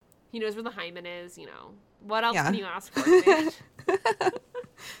He knows where the hymen is, you know. What else Yeah. can you ask for, man?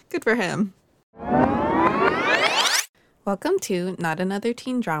 Good for him. Welcome to Not Another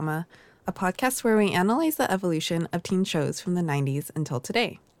Teen Drama, a podcast where we analyze the evolution of teen shows from the 90s until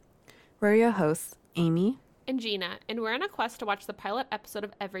today. We're your hosts, Amy. And Gina, and we're on a quest to watch the pilot episode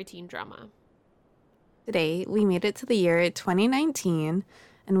of every teen drama. Today, we made it to the year 2019,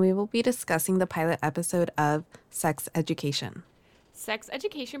 and we will be discussing the pilot episode of Sex Education. Sex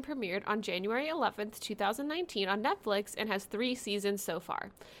Education premiered on January 11th, 2019 on Netflix and has 3 seasons so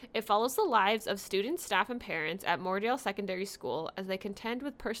far. It follows the lives of students, staff, and parents at Moordale Secondary School as they contend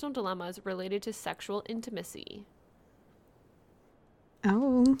with personal dilemmas related to sexual intimacy.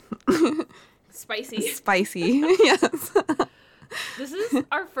 Oh. Spicy. Spicy, yes. This is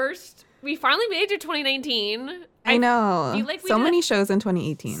our first... We finally made it to 2019. I know. feel like we so did many shows in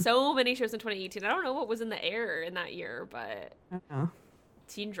 2018. So many shows in 2018. I don't know what was in the air in that year, but I don't know.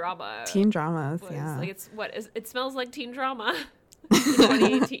 teen drama. Teen dramas, was, yeah. Like it smells like teen drama in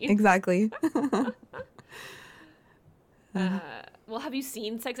 2018. Exactly. Well, have you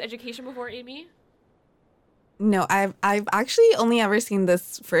seen Sex Education before, Amy? No, I've actually only ever seen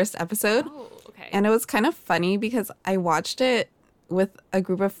this first episode. Oh, okay. And it was kind of funny because I watched it with a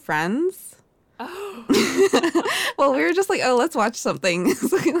group of friends. Oh. Well, we were just like, oh, let's watch something.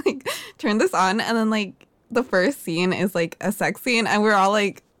 So we like turn this on, and then like the first scene is like a sex scene, and we're all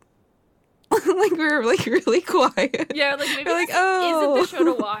like like we were like really quiet. Yeah, like maybe we're like, this oh, isn't the show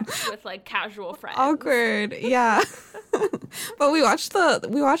to watch with like casual friends. awkward. Yeah. But we watched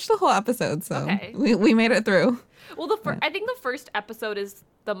the whole episode, so Okay. we made it through. Well, I think the first episode is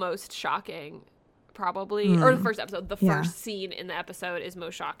the most shocking, probably. Or the first episode, the Yeah. first scene in the episode is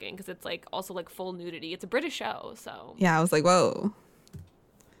most shocking because it's like also like full nudity. It's a British show, so Yeah, I was like, whoa,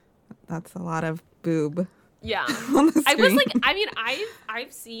 that's a lot of boob. yeah. On the I was screen. like, I mean,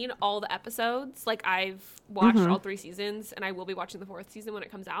 I've seen all the episodes. Like I've watched Mm-hmm. all 3 seasons, and I will be watching the 4th season when it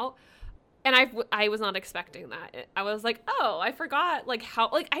comes out. And I was not expecting that. I was like, oh, I forgot like how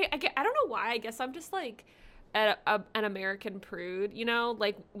like I don't know why. I guess I'm just like an American prude, you know?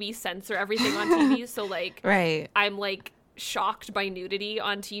 Like we censor everything on TV, so like Right. I'm like shocked by nudity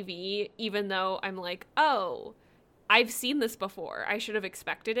on TV, even though I'm like, oh, I've seen this before. I should have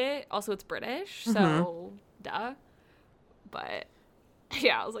expected it. Also, it's British, so duh. But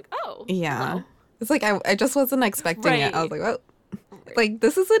yeah, I was like, oh, Yeah. hello. It's like I just wasn't expecting it. I was like, oh, like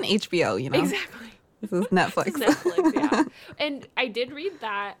this isn't HBO, you know? Exactly. This is Netflix. It's Netflix, yeah. And I did read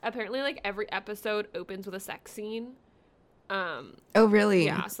that apparently like every episode opens with a sex scene. Oh, really?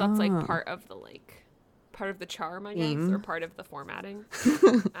 Yeah, so that's like Oh. part of the charm, I guess, or part of the formatting.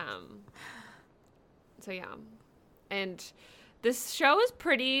 So yeah. And this show is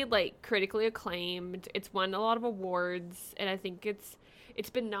pretty like critically acclaimed. It's won a lot of awards, and I think it's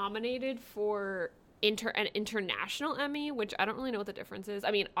been nominated for an international Emmy, which I don't really know what the difference is.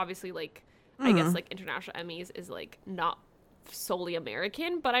 I mean, obviously like I guess like international Emmys is like not solely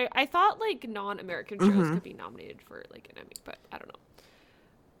American, but I thought like non-American shows could be nominated for like an Emmy, but I don't know.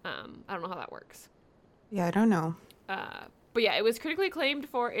 I don't know how that works. Yeah, I don't know. But yeah, it was critically acclaimed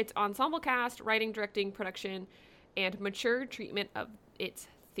for its ensemble cast, writing, directing, production, and mature treatment of its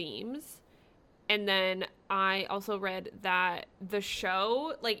themes. And then I also read that the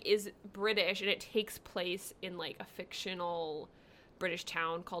show like is British and it takes place in like a fictional British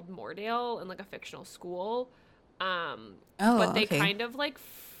town called Moordale and like a fictional school. But they okay. kind of like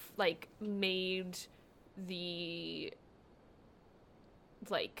made the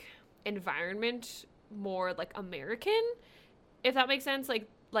like environment more like American, if that makes sense.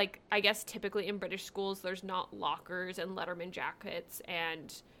 Like I guess typically in British schools there's not lockers and Letterman jackets,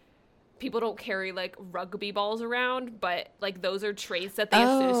 and people don't carry like rugby balls around, but like those are traits that they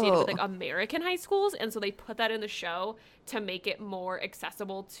associate with like American high schools, and so they put that in the show to make it more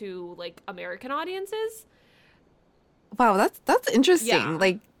accessible to like American audiences. Wow, that's interesting. Yeah.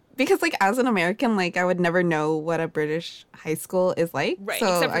 Like because like as an American, like I would never know what a British high school is like. Right, So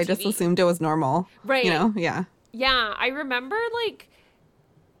except for I just TV. assumed it was normal. Right. You know? Yeah. Yeah, I remember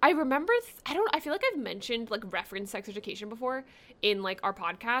I feel like I've mentioned like referenced Sex Education before in like our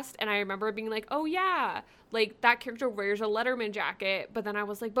podcast, and I remember being like, oh yeah, like that character wears a Letterman jacket, but then I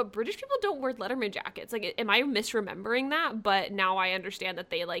was like, but British people don't wear Letterman jackets. Like, am I misremembering that? But now I understand that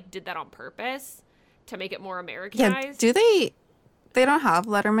they like did that on purpose to make it more Americanized. Yeah. Do they don't have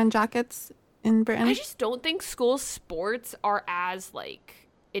Letterman jackets in Britain? I just don't think school sports are as like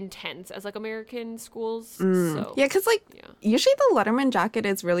intense as like American schools. So Yeah, because like yeah. usually the Letterman jacket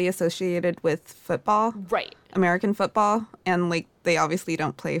is really associated with football, Right. American football, and like they obviously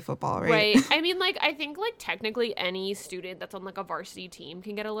don't play football, right? Right. I mean, like, I think, like, technically any student that's on, like, a varsity team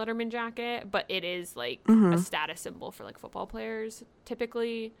can get a Letterman jacket, but it is, like, a status symbol for, like, football players,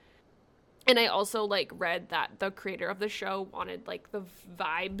 typically. And I also, like, read that the creator of the show wanted, like, the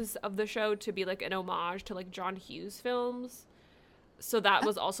vibes of the show to be, like, an homage to, like, John Hughes films. So that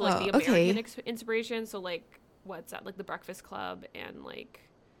was also, like, the American inspiration. So, like, what's that? Like, The Breakfast Club and, like...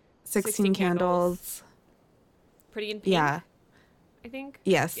 16 Candles. Pretty in Pink. Yeah. I think.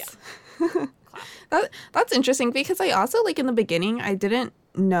 Yes. Yeah. That's interesting because I also, like, in the beginning, I didn't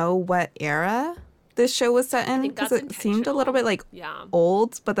know what era this show was set in because it seemed a little bit, like,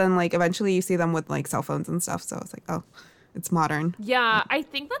 old, but then, like, eventually you see them with, like, cell phones and stuff, so I was like, oh, it's modern. Yeah, I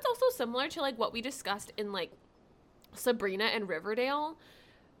think that's also similar to, like, what we discussed in, like, Sabrina and Riverdale.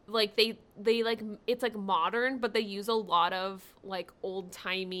 Like, they like, it's, like, modern, but they use a lot of, like,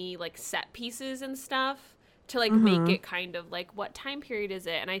 old-timey, like, set pieces and stuff to, like, make it kind of, like, what time period is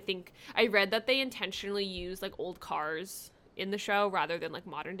it? And I think I read that they intentionally use, like, old cars in the show rather than, like,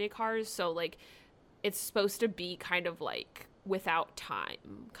 modern-day cars. So, like, it's supposed to be kind of, like, without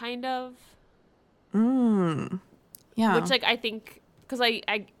time, kind of. Yeah. Which, like, I think, because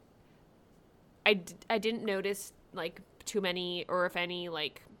I didn't notice, like, too many, or if any,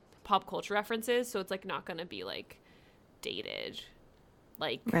 like, pop culture references, so it's, like, not gonna be, like, dated.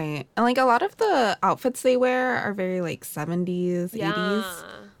 Like, right. And, like, a lot of the outfits they wear are very, like, 70s, 80s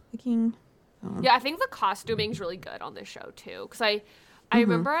looking. So. Yeah, I think the costuming's really good on this show, too. Because I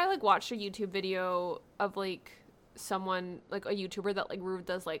remember I, like, watched a YouTube video of, like, someone, like, a YouTuber that, like,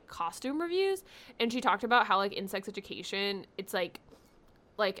 does, like, costume reviews. And she talked about how, like, in Sex Education, it's, like,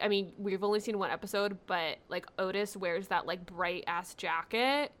 I mean, we've only seen one episode, but, like, Otis wears that, like, bright-ass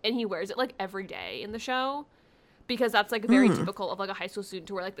jacket. And he wears it, like, every day in the show. Because that's, like, very typical of, like, a high school student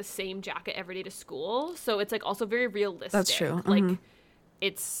to wear, like, the same jacket every day to school. So it's, like, also very realistic. That's true. Like,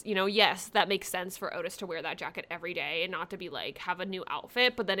 it's, you know, yes, that makes sense for Otis to wear that jacket every day and not to be, like, have a new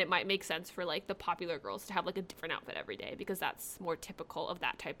outfit. But then it might make sense for, like, the popular girls to have, like, a different outfit every day because that's more typical of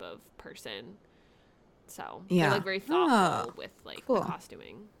that type of person. So they're, like, very thoughtful with, like, the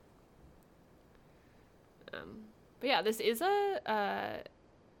costuming. But, yeah, this is a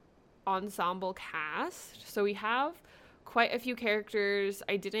ensemble cast, so we have quite a few characters.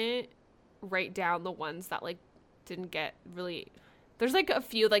 I didn't write down the ones that, like, didn't get really, there's, like, a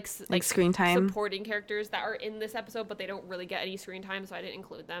few like screen time supporting characters that are in this episode, but they don't really get any screen time, so I didn't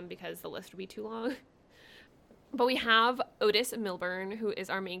include them because the list would be too long. But we have Otis Milburn, who is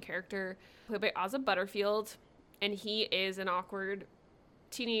our main character, played by Asa Butterfield, and he is an awkward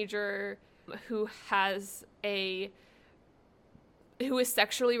teenager who is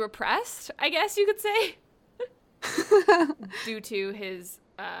sexually repressed, I guess you could say, due to his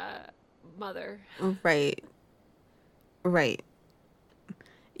mother. Right.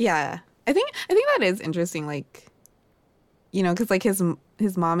 Yeah, I think that is interesting. Like, you know, because, like,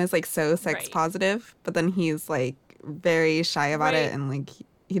 his mom is, like, so sex positive, but then he's, like, very shy about it, and, like,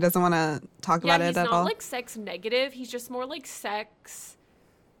 he doesn't want to talk about it at all. He's not, like, sex negative. He's just more, like, sex.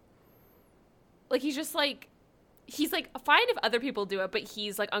 Like, he's just, like, he's, like, fine if other people do it, but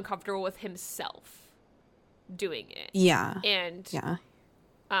he's, like, uncomfortable with himself doing it. Yeah. And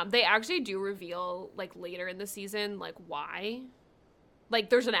they actually do reveal, like, later in the season, like, why. Like,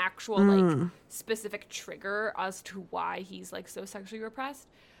 there's an actual, like, specific trigger as to why he's, like, so sexually repressed.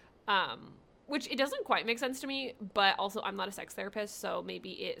 Which it doesn't quite make sense to me, but also I'm not a sex therapist, so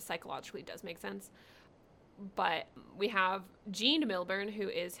maybe it psychologically does make sense. But we have Jean Milburn, who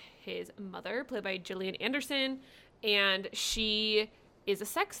is his mother, played by Gillian Anderson, and she is a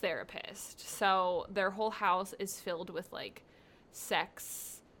sex therapist. So their whole house is filled with, like,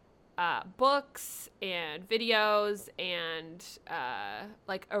 sex books and videos and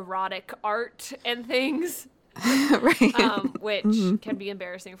like, erotic art and things. Right. Which can be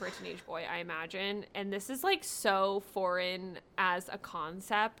embarrassing for a teenage boy, I imagine. And this is, like, so foreign as a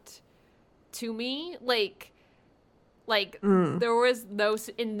concept to me. Like there was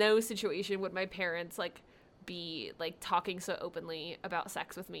in no situation would my parents, like, be, like, talking so openly about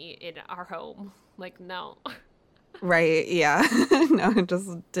sex with me in our home. Like, no. Right, yeah. No, it just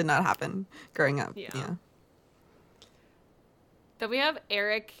did not happen growing up. Yeah. Then we have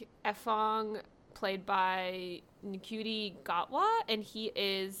Eric Effong, played by Ncuti Gatwa, and he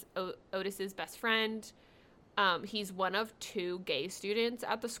is Otis's best friend. He's one of 2 gay students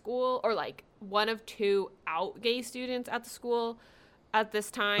at the school, or, like, one of 2 out gay students at the school at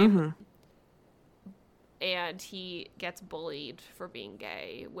this time. and he gets bullied for being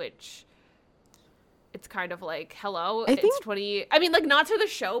gay, which it's kind of like, hello, it's 20... I mean, like, not to the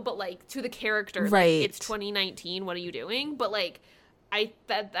show, but, like, to the character. Right. Like, it's 2019, what are you doing? But, like,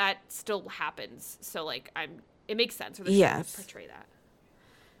 that still happens. So, like, it makes sense for the show to portray that.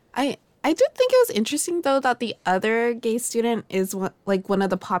 I did think it was interesting, though, that the other gay student is, like, one of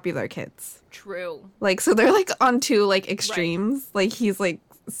the popular kids. True. Like, so they're, like, on two, like, extremes. Right. Like, he's, like,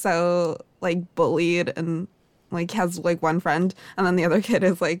 so, like, bullied and, like, has, like, one friend. And then the other kid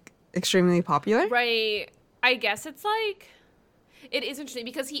is, like, extremely popular. Right. I guess it's, like... It is interesting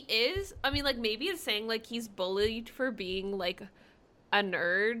because he is... I mean, like, maybe it's saying, like, he's bullied for being, like, a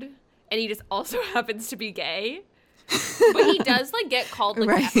nerd. And he just also happens to be gay. But he does, like, get called, like,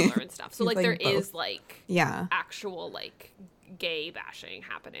 right. Kessler and stuff. So, like, there both. is, like, actual, like, gay bashing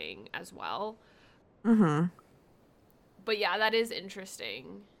happening as well. Mm-hmm. But, yeah, that is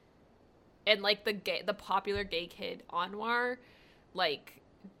interesting. And, like, the popular gay kid, Anwar, like,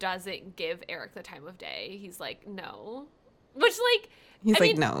 doesn't give Eric the time of day. He's like, no. Which, like... He's I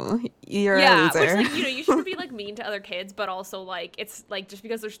mean, no, you're a loser. Which, like, you know, you shouldn't be, like, mean to other kids, but also, like, it's, like, just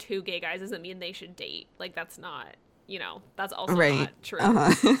because there's two gay guys doesn't mean they should date. Like, that's not... You know, that's also not true.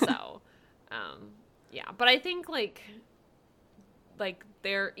 So, yeah. But I think, like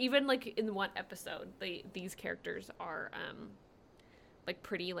they're even, like, in one episode, these characters are, like,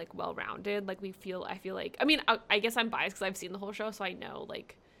 pretty, like, well-rounded. Like, I feel like, I mean, I guess I'm biased because I've seen the whole show, so I know,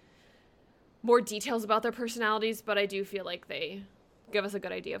 like, more details about their personalities, but I do feel like they give us a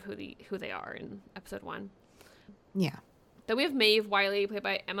good idea of who they are in episode 1. Yeah. Then we have Maeve Wiley, played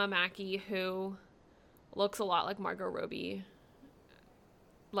by Emma Mackey, who... looks a lot like Margot Robbie.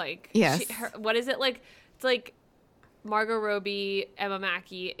 Like, yes. What is it like? It's like Margot Robbie, Emma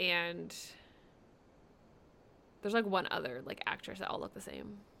Mackey, and there's like one other like actress that all look the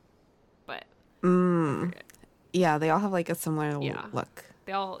same. But yeah, they all have like a similar look.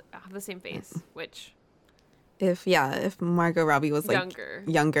 They all have the same face, which if Margot Robbie was like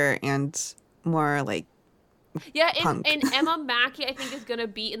younger and more like punk. and Emma Mackey I think is gonna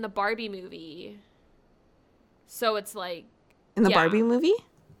be in the Barbie movie. So it's like... In the Barbie movie?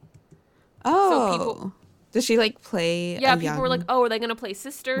 Oh. So does she, like, play people were like, oh, are they going to play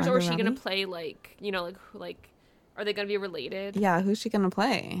sisters? Margot or is she going to play, like, you know, like, are they going to be related? Yeah, who's she going to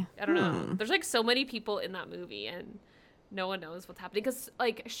play? I don't know. There's, like, so many people in that movie, and no one knows what's happening. Because,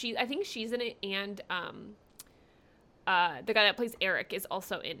 like, I think she's in it, and the guy that plays Eric is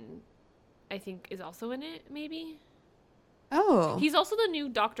also in it, maybe? Oh. He's also the new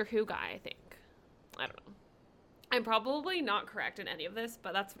Doctor Who guy, I think. I don't know. I'm probably not correct in any of this,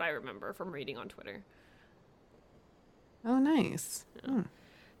 but that's what I remember from reading on Twitter. Oh, nice. Yeah.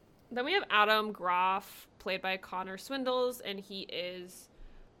 Then we have Adam Groff, played by Connor Swindles, and he is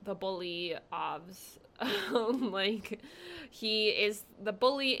the bully of, like, he is the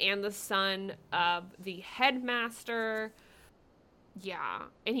bully and the son of the headmaster. Yeah,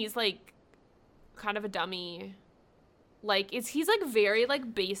 and he's, like, kind of a dummy. Like, he's, like, very,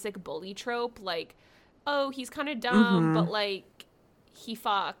 like, basic bully trope, like, oh, he's kind of dumb, but, like, he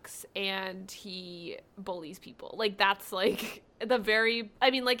fucks and he bullies people. Like, that's, like, I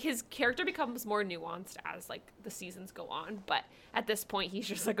mean, like, his character becomes more nuanced as, like, the seasons go on. But at this point, he's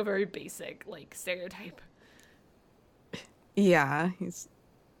just, like, a very basic, like, stereotype. Yeah, he's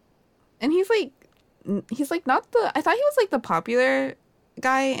like not the... I thought he was, like, the popular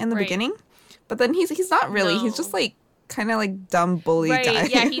guy in the beginning. But then he's not really. No. He's just, like, kind of like dumb bully guy.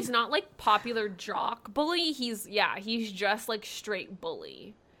 Yeah, he's not like popular jock bully. He's just like straight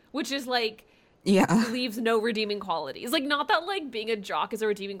bully, which is like leaves no redeeming qualities. Like, not that like being a jock is a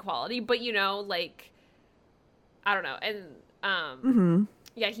redeeming quality, but you know, like, I don't know. And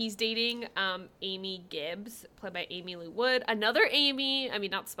yeah, he's dating Amy Gibbs, played by Amy Lou Wood. Another Amy. I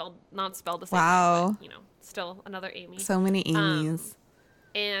mean, not spelled the same way, but, you know, still another Amy. So many Amy's.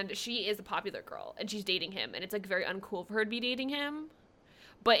 And she is a popular girl, and she's dating him, and it's, like, very uncool for her to be dating him.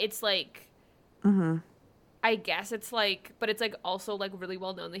 But it's, like, I guess it's, like, but it's, like, also, like, really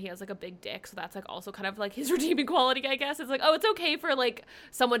well known that he has, like, a big dick, so that's, like, also kind of, like, his redeeming quality, I guess. It's, like, oh, it's okay for, like,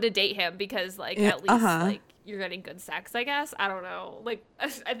 someone to date him because, like, at least, like, you're getting good sex, I guess. I don't know. Like, I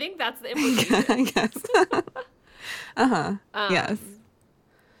think that's the implication. I guess. Yes.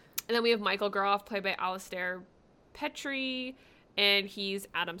 And then we have Michael Groff, played by Alistair Petrie. And he's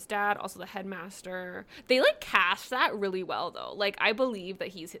Adam's dad, also the headmaster. They, like, cast that really well, though. Like, I believe that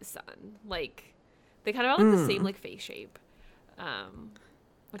he's his son. Like, they kind of have, like, the same, like, face shape.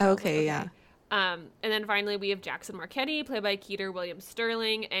 Okay, yeah. And then finally we have Jackson Marchetti, played by Keeter William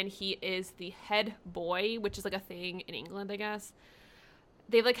Sterling. And he is the head boy, which is, like, a thing in England, I guess.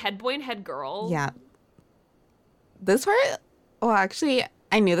 They have, like, head boy and head girl. Yeah. this part, well, actually,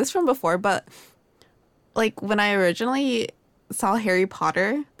 I knew this from before, but like when I originally saw Harry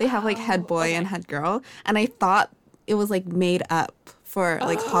Potter, they have like head boy and head girl, and I thought it was like made up for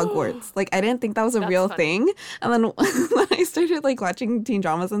like Hogwarts. Like I didn't think that was a real thing. And then when I started like watching teen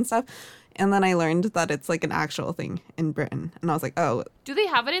dramas and stuff, and then I learned that it's like an actual thing in Britain, and I was like, oh. Do they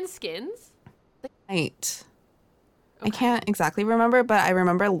have it in Skins? Right. Okay. I can't exactly remember, but I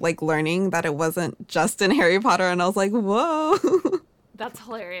remember like learning that it wasn't just in Harry Potter, and I was like, whoa. That's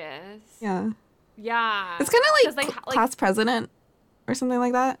hilarious. Yeah. Yeah. It's kind of like class president or something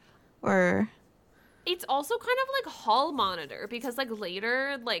like that. Or it's also kind of like hall monitor, because like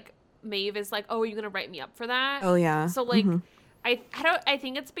later like Maeve is like, oh, are you going to write me up for that? Oh, yeah. So like I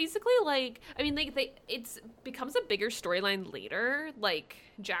think it's basically like, I mean, like it's becomes a bigger storyline later, like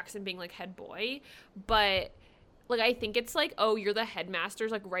Jackson being like head boy, but like I think it's like, oh, you're the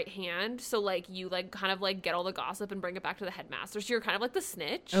headmaster's like right hand, so like you like kind of like get all the gossip and bring it back to the headmaster, so you're kind of like the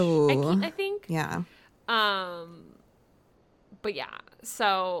snitch. I think. Yeah. But yeah,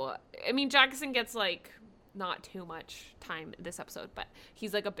 so I mean, Jackson gets like not too much time in this episode, but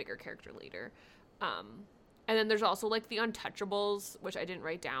he's like a bigger character later. And then there's also like the Untouchables, which I didn't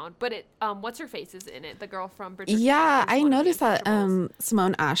write down, but it what's her face is in it, the girl from Bridgerton. Yeah, I noticed that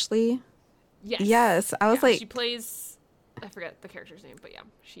Simone Ashley. Yes, I was like, she plays, I forget the character's name, but yeah,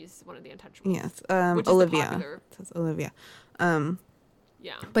 she's one of the Untouchables. Yes, Olivia. It says Olivia.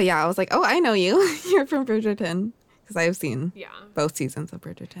 Yeah. But yeah, I was like, oh, I know you. You're from Bridgerton, because I've seen both seasons of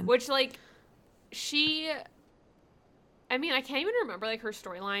Bridgerton. Which like I mean, I can't even remember like her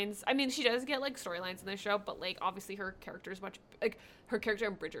storylines. I mean, she does get like storylines in the show, but like obviously her character is much like her character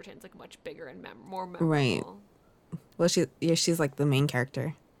in Bridgerton's like much bigger and more memorable. Right. Well, she's like the main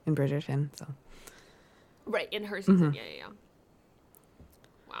character in Bridgerton, so. Right, in her season, yeah.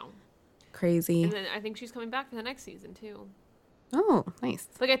 Wow. Crazy. And then I think she's coming back for the next season too. Oh, nice.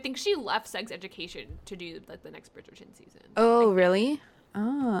 Like I think she left Sex Education to do like the next Bridgerton season. Oh, really?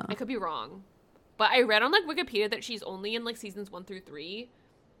 Oh. I could be wrong. But I read on like Wikipedia that she's only in like seasons 1 through 3.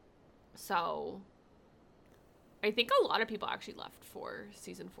 So I think a lot of people actually left for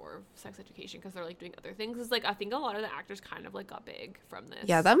season 4 of Sex Education because they're like doing other things. It's like I think a lot of the actors kind of like got big from this.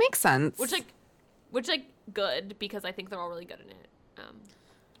 Yeah, that makes sense. Which good, because I think they're all really good in it.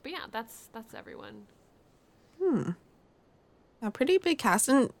 But yeah, that's everyone. A pretty big cast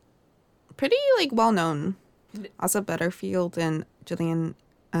and pretty like well known. Asa Butterfield and Gillian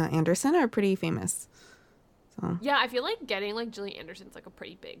Anderson are pretty famous. So yeah, I feel like getting like Gillian Anderson's like a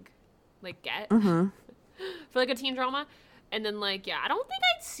pretty big like get for like a teen drama. And then like, yeah, I don't think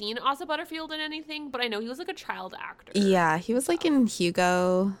I'd seen Asa Butterfield in anything, but I know he was like a child actor. Yeah, he was like in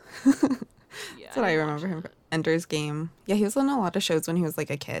Hugo. That's what I remember him. Ender's Game. Yeah, he was on a lot of shows when he was like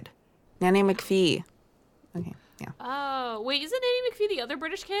a kid. Nanny McPhee. Okay, yeah. Oh, wait, isn't Nanny McPhee the other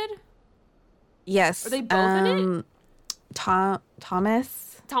British kid? Yes. Are they both in it?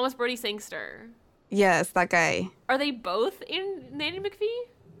 Thomas Brody Sangster. Yes, that guy. Are they both in Nanny McPhee? I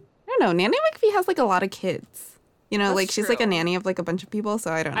don't know. Nanny McPhee has like a lot of kids. You know, That's like she's true. like a nanny of like a bunch of people,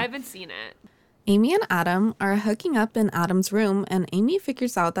 so I don't know. I haven't seen it. Amy and Adam are hooking up in Adam's room, and Amy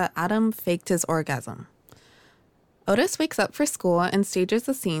figures out that Adam faked his orgasm. Otis wakes up for school and stages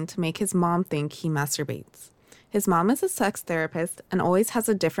a scene to make his mom think he masturbates. His mom is a sex therapist and always has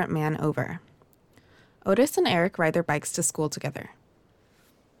a different man over. Otis and Eric ride their bikes to school together.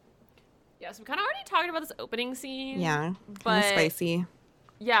 Yeah, so we kind of already talked about this opening scene. Yeah, kind of spicy.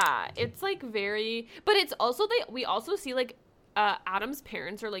 Yeah, it's like very, but it's also we also see like Adam's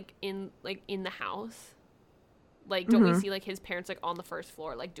parents are like in the house. Like, don't we see like his parents like on the first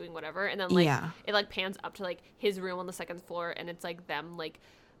floor like doing whatever, and then like it like pans up to like his room on the second floor, and it's like them like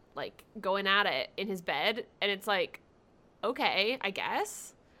going at it in his bed, and it's like, okay, I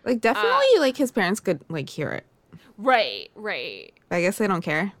guess. Like definitely like his parents could like hear it. Right. But I guess they don't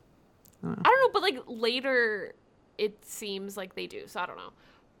care. I don't know, but like later it seems like they do, so I don't know.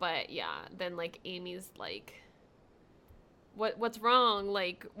 But yeah, then like Amy's like, what's wrong?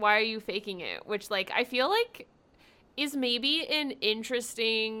 Like, why are you faking it? Which like I feel like is maybe an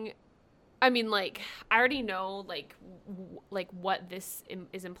interesting, I mean, like I already know like what this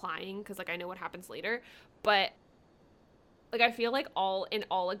is implying, because like I know what happens later, but like I feel like all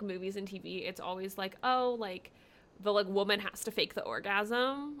like movies and TV, it's always like, oh, like the like woman has to fake the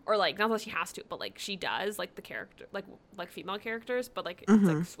orgasm, or like not that she has to, but like she does, like the character, like female characters, but like it's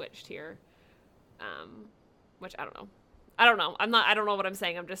like switched here, which I don't know. I don't know what I'm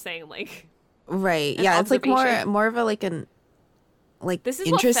saying. I'm just saying like, right, yeah, it's like more of a like an like this is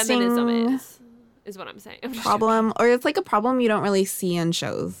interesting what feminism is what I'm saying. Problem, or it's like a problem you don't really see in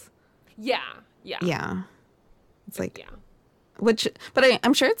shows. Yeah. It's It's like, yeah. But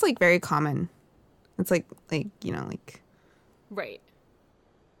I'm sure it's like very common. It's like, you know, like. Right.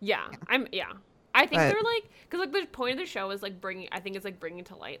 Yeah. I think they're like, because like the point of the show is like bringing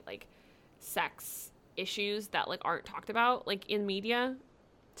to light like sex issues that like aren't talked about like in media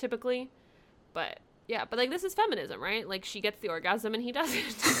typically. But yeah, but like this is feminism, right? Like she gets the orgasm and he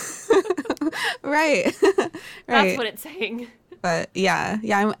doesn't. Right. That's what it's saying. But yeah,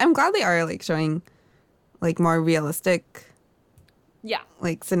 I'm glad they are like showing like more realistic. Yeah.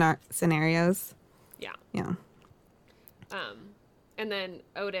 Like scenarios. Yeah. Yeah. And then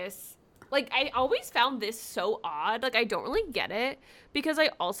Otis, like I always found this so odd. Like I don't really get it because I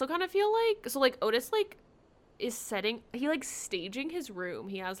also kind of feel like like Otis like is staging his room.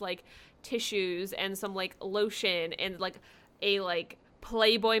 He has like tissues and some like lotion and like a like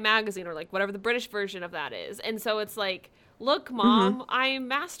Playboy magazine or like whatever the British version of that is. And so it's like, look, Mom, I'm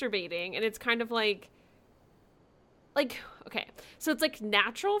masturbating. And it's kind of like, okay. So it's like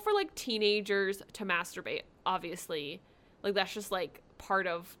natural for like teenagers to masturbate, obviously. Like that's just like part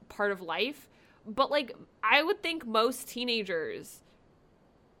of life. But like I would think most teenagers,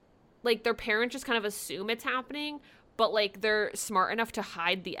 like their parents just kind of assume it's happening, but like they're smart enough to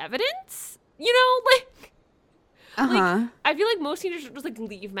hide the evidence, you know, like like I feel like most teenagers just like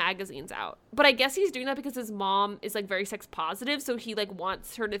leave magazines out. But I guess he's doing that because his mom is like very sex positive, so he like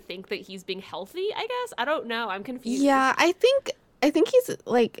wants her to think that he's being healthy, I guess. I don't know. I'm confused. Yeah, I think he's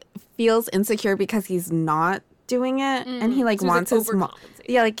like feels insecure because he's not doing it and he like wants his mom.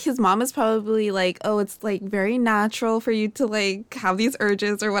 Yeah, like his mom is probably like, oh, it's like very natural for you to like have these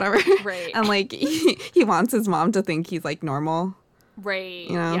urges or whatever. Right. And like he wants his mom to think he's like normal. Right.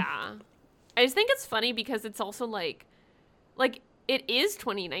 You know? Yeah. I just think it's funny because it's also like it is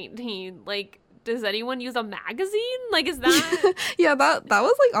 2019. Like, does anyone use a magazine? Like, is that? Yeah, that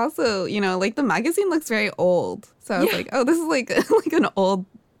was like also, you know, like the magazine looks very old. So I was like, oh, this is like like an old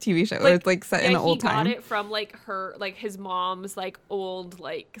TV show, or it's like set in an old time. He got it from like his mom's like old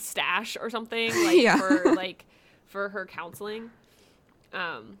like stash or something, like for her counseling.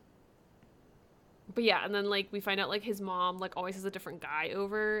 But yeah, and then like we find out like his mom like always has a different guy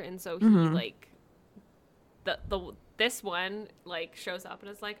over, and so he like this one like shows up and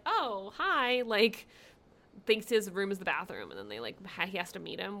is like, oh hi, like thinks his room is the bathroom, and then they like he has to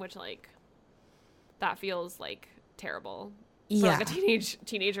meet him, which like that feels like terrible. For, like a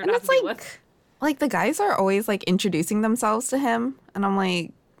teenager and to have it's to deal with. Like the guys are always like introducing themselves to him, and I'm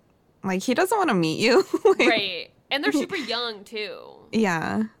like he doesn't want to meet you. Like, right. And they're super young too.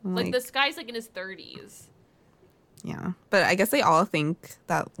 Yeah. Like this guy's like in his 30s. Yeah. But I guess they all think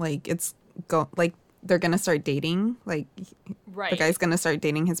that like they're gonna start dating. Like the guy's gonna start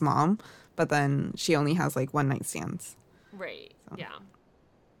dating his mom, but then she only has like one night stands. Right. So. Yeah.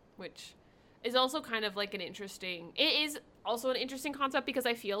 Which is also kind of like it is also an interesting concept because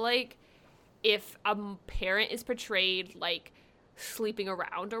I feel like if a parent is portrayed like sleeping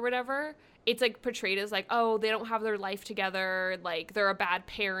around or whatever, it's like portrayed as like, oh, they don't have their life together, like they're a bad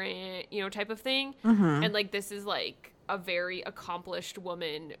parent, you know, type of thing. And like this is like a very accomplished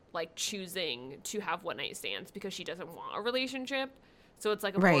woman like choosing to have one night stands because she doesn't want a relationship. So it's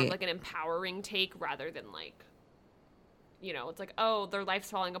like more of like an empowering take rather than like, you know, it's like, oh, their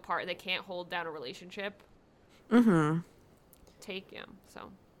life's falling apart and they can't hold down a relationship. Take so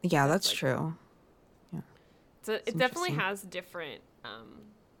yeah, that's like, true. Yeah, so it definitely has different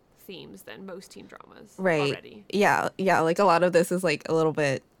themes than most teen dramas already. Yeah, like a lot of this is like a little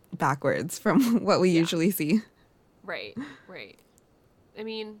bit backwards from what we usually see. Right. I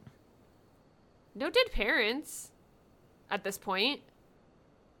mean, no dead parents at this point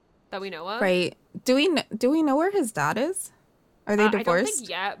that we know of. Right. Do we know where his dad is? Are they divorced? I don't think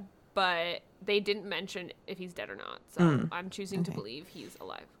yet, but they didn't mention if he's dead or not. So I'm choosing to believe he's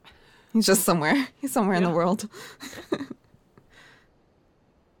alive. He's just somewhere. He's somewhere in the world.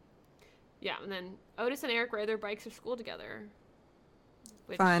 Yeah, and then Otis and Eric ride their bikes to school together.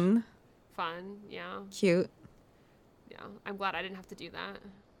 Fun, yeah. Cute. Yeah, I'm glad I didn't have to do that.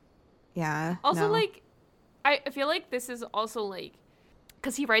 Yeah. Also, like, I feel like this is also, like,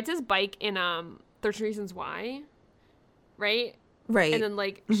 because he rides his bike in 13 Reasons Why, right? Right. And then,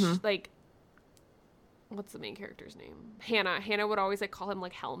 like, like, what's the main character's name? Hannah. Hannah would always, like, call him,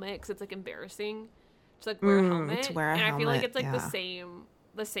 like, Helmet, because it's, like, embarrassing to, like, wear a helmet. I feel like it's, like,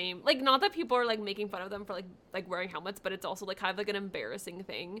 the same, like, not that people are, like, making fun of them for, like wearing helmets, but it's also, like, kind of, like, an embarrassing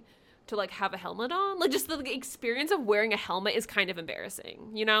thing to, like, have a helmet on. Like, just the experience of wearing a helmet is kind of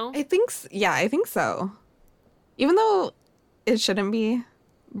embarrassing, you know? I think so. Even though it shouldn't be.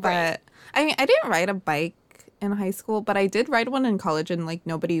 But, I mean, I didn't ride a bike in high school, but I did ride one in college, and, like,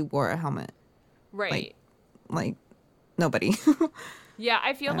 nobody wore a helmet. Right. like nobody. Yeah,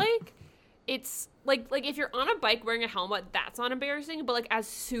 I feel like it's like if you're on a bike wearing a helmet, that's not embarrassing. But like as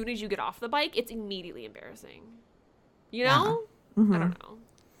soon as you get off the bike, it's immediately embarrassing. You know? Yeah. Mm-hmm. I don't know.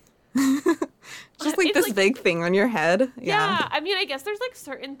 Just like this like, big thing on your head. Yeah. I mean, I guess there's like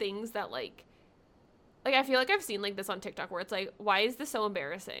certain things that like I feel like I've seen like this on TikTok where it's like, why is this so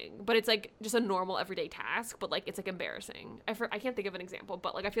embarrassing? But it's like just a normal everyday task, but like it's like embarrassing. I can't think of an example,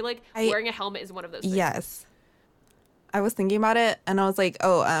 but like I feel like wearing a helmet is one of those things. Yes. I was thinking about it and I was like,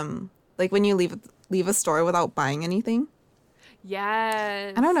 oh, like when you leave a store without buying anything.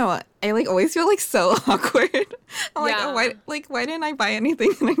 Yes. I don't know. I like always feel like so awkward. I'm like, oh, why didn't I buy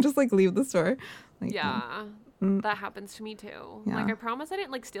anything? And I just like leave the store. Like, yeah. That happens to me too. Yeah. Like I promise I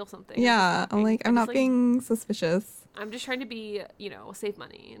didn't like steal something. Yeah. I'm like, I'm not being suspicious. I'm just trying to be, save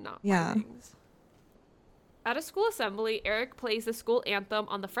money and not buy things. At a school assembly, Eric plays the school anthem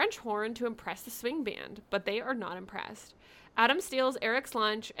on the French horn to impress the swing band, but they are not impressed. Adam steals Eric's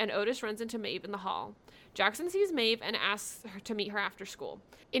lunch, and Otis runs into Maeve in the hall. Jackson sees Maeve and asks her to meet her after school.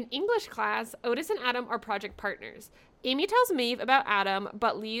 In English class, Otis and Adam are project partners. Amy tells Maeve about Adam,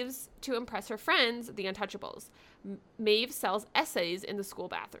 but leaves to impress her friends, the Untouchables. Maeve sells essays in the school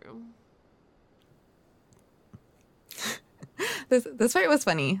bathroom. This part was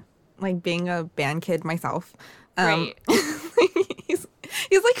funny. Like being a band kid myself. Right.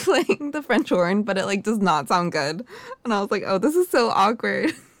 he's like playing the French horn, but it like does not sound good. And I was like, oh, this is so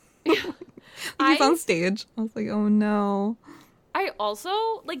awkward. He's on stage. I was like, oh no. I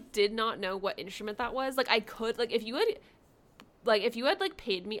also like did not know what instrument that was. Like I could if you had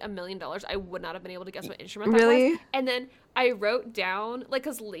paid me $1 million, I would not have been able to guess what instrument that was. And then I wrote down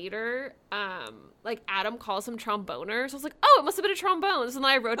because later Adam calls him tromboner, so I was like, oh, it must have been a trombone. So then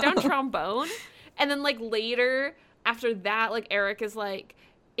I wrote down trombone, and then later after that, Eric is like,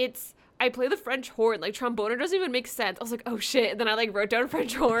 I play the French horn. Like tromboner doesn't even make sense. I was like, oh shit. And then I wrote down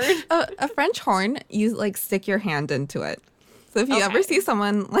French horn. A French horn, you stick your hand into it. So if you ever see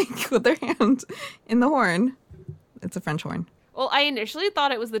someone with their hand in the horn, it's a French horn. Well, I initially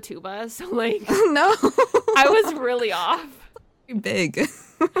thought it was the tuba, so no, I was really off. Big.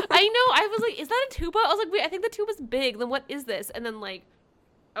 I know. I was like, is that a tuba? I was like, wait, I think the tuba's big. Then what is this? And then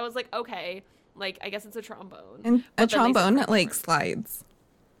I was like, okay, I guess it's a trombone. And a trombone slides.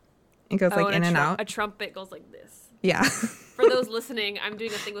 It goes in and out. A trumpet goes like this. Yeah. For those listening, I'm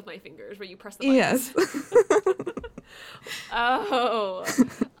doing a thing with my fingers where you press the buttons. Yes. Oh.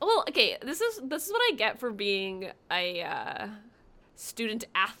 Well, okay. This is what I get for being a student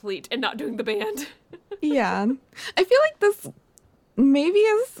athlete and not doing the band. Yeah. I feel like this maybe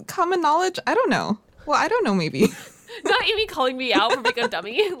is common knowledge. I don't know. Well, I don't know, maybe. Not Amy calling me out for being a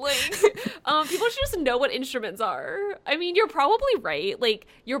dummy. People should just know what instruments are. I mean, you're probably right.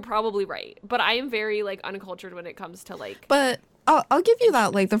 You're probably right. But I am very, uncultured when it comes to, But I'll give you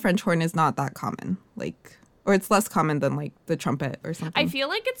that, the French horn is not that common. Or it's less common than, the trumpet or something. I feel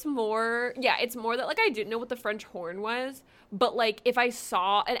like it's more that, I didn't know what the French horn was. But, if I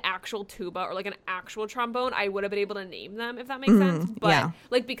saw an actual tuba or, an actual trombone, I would have been able to name them, if that makes sense. But, yeah.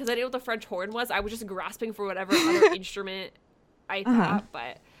 Because I didn't know what the French horn was, I was just grasping for whatever other instrument I thought.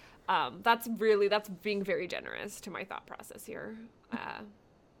 But that's being very generous to my thought process here.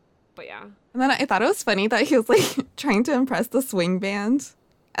 But, yeah. And then I thought it was funny that he was, trying to impress the swing band.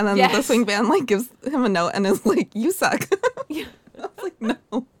 And then the swing band, gives him a note and is like, you suck. Yeah. I was like,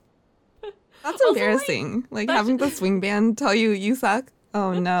 no. That's embarrassing. Having the swing band tell you suck.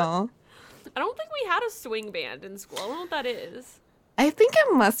 Oh, no. I don't think we had a swing band in school. I don't know what that is. I think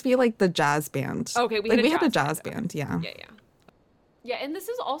it must be, the jazz band. Okay, we had a jazz band, yeah. Yeah. Yeah, and this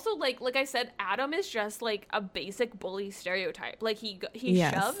is also, like I said, Adam is just, a basic bully stereotype. He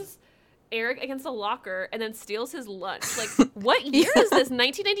shoves Eric against a locker and then steals his lunch. What year is this?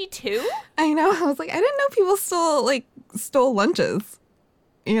 1992? I know. I was like, I didn't know people stole lunches.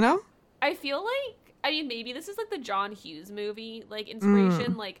 You know? I feel maybe this is the John Hughes movie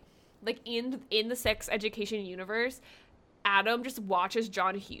inspiration. In the sex education universe, Adam just watches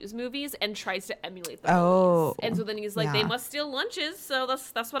John Hughes movies and tries to emulate them. Oh, and so then he's like, they must steal lunches, so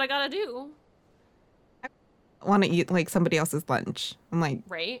that's what I gotta do. Want to eat somebody else's lunch. I'm like,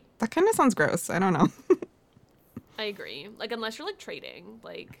 right? That kind of sounds gross. I don't know. I agree. Unless you're trading,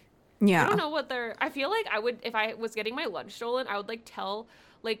 yeah. I don't know what they're. I feel like I would, if I was getting my lunch stolen, I would tell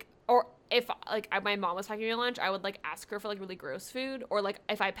or if my mom was packing me a lunch, I would ask her for really gross food, or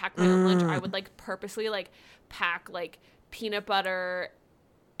if I packed my own lunch, I would purposely pack peanut butter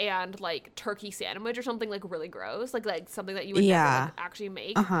and like turkey sandwich or something like really gross, like something that you would never like, actually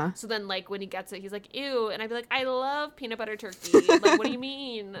make. So then like when he gets it, he's like, ew, and I'd be like, I love peanut butter turkey. Like, what do you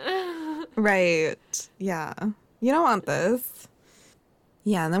mean? Right. Yeah. You don't want this.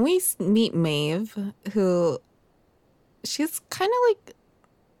 Yeah, and then we meet Maeve, who she's kind of like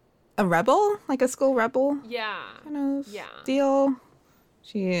a rebel, like a school rebel. Yeah. Kind of deal.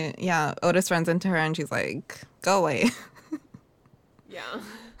 Otis runs into her and she's like, go away. Yeah.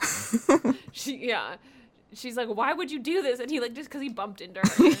 She's like, why would you do this? And he like, just because he bumped into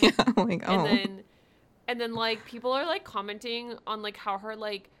her. Yeah, like, oh. And then like people are like commenting on like how her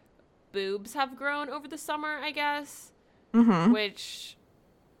like boobs have grown over the summer, I guess. Which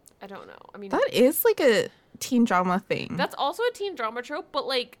I don't know. I mean, that is like a teen drama thing. That's also a teen drama trope, but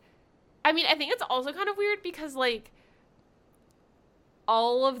like, I mean, I think it's also kind of weird because like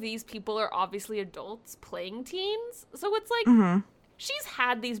all of these people are obviously adults playing teens, so it's like she's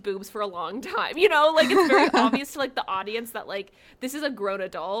had these boobs for a long time, you know, like it's very obvious to like the audience that like this is a grown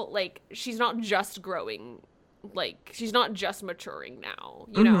adult, like she's not just growing, like she's not just maturing now,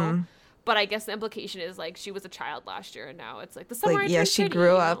 you know. But I guess the implication is like she was a child last year and now it's like the summer. Like, she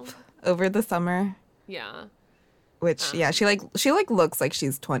grew up over the summer. Yeah. Which she looks like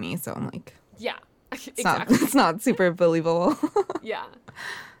she's 20, so I'm like, yeah, exactly. It's not super believable. Yeah.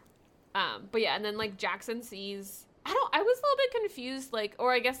 But yeah, and then like Jackson sees. I was a little bit confused, like,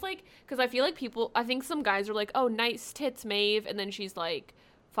 or I guess, like, because I feel like I think some guys are like, oh, nice tits, Maeve, and then she's like,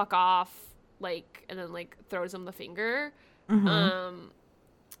 fuck off, like, and then, like, throws him the finger, and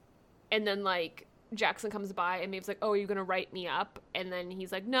then, like, Jackson comes by, and Maeve's like, oh, are you gonna write me up? And then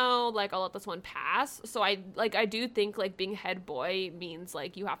he's like, no, like, I'll let this one pass, so I do think, like, being head boy means,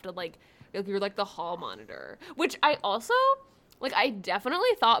 like, you have to, like you're, like, the hall monitor, which I also... Like, I definitely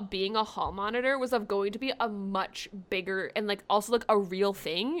thought being a hall monitor was going to be a much bigger and, like, also, like, a real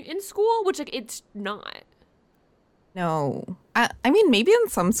thing in school, which, like, it's not. No. I mean, maybe in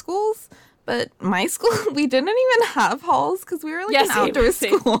some schools, but my school, we didn't even have halls because we were, like, an outdoor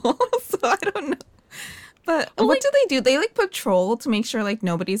school. So I don't know. But what do they do? They, like, patrol to make sure, like,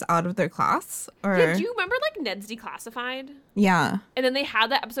 nobody's out of their class? Or... Yeah, do you remember, like, Ned's Declassified? Yeah. And then they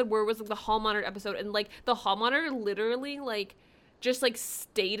had that episode where it was, like, the hall monitor episode, and, like, the hall monitor literally, like... just like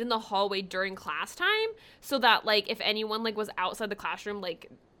stayed in the hallway during class time so that like if anyone like was outside the classroom, like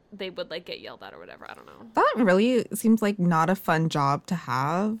they would like get yelled at or whatever. I don't know. That really seems like not a fun job to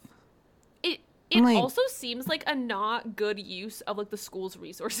have. It like, also seems like a not good use of like the school's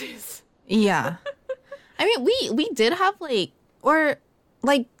resources. Yeah. I mean, we did have like, or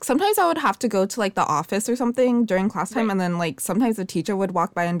like sometimes I would have to go to like the office or something during class time, and then like sometimes the teacher would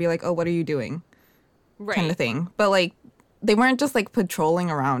walk by and be like, oh, what are you doing? Kind of thing. But like they weren't just like patrolling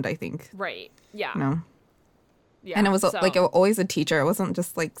around, I think. Right. Yeah. No. Yeah. And it was like always a teacher. It wasn't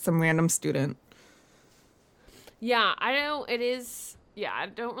just like some random student. Yeah, I know it is. Yeah, I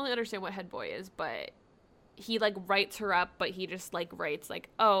don't really understand what head boy is, but he like writes her up, but he just like writes like,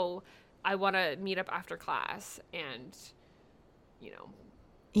 oh, I want to meet up after class, and you know.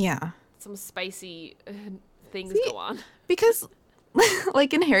 Yeah. Some spicy things go on. Because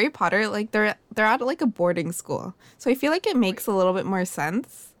like in Harry Potter, like they're at like a boarding school, so I feel like it makes a little bit more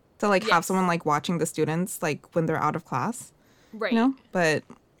sense to like have someone like watching the students like when they're out of class, right? You know, but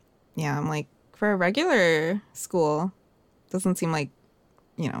yeah, I'm like for a regular school, doesn't seem like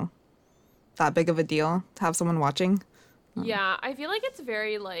that big of a deal to have someone watching. Yeah, I feel like it's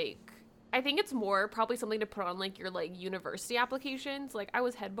very like. I think it's more probably something to put on, like, your, like, university applications. Like, I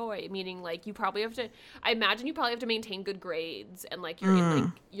was head boy, meaning, like, you probably have to... I imagine you probably have to maintain good grades and, like, you're in, like,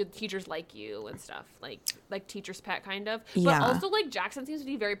 your teachers like you and stuff. Like teacher's pet, kind of. Yeah. But also, like, Jackson seems to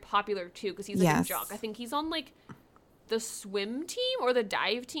be very popular, too, because he's, like, a jock. I think he's on, like, the swim team or the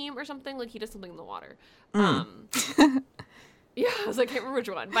dive team or something. Like, he does something in the water. Yeah, I was like, I can't remember which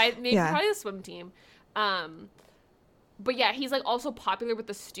one. But maybe probably the swim team. But yeah, he's like also popular with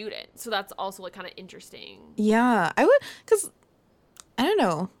the students, so that's also like kind of interesting. Yeah, I would, because I don't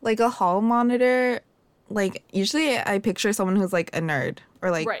know, like a hall monitor, like usually I picture someone who's like a nerd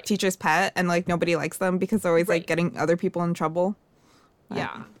or like teacher's pet, and like nobody likes them because they're always like getting other people in trouble. But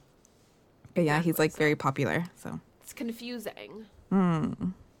yeah, exactly. He's like very popular, so it's confusing. Yeah,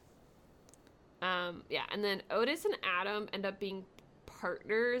 and then Otis and Adam end up being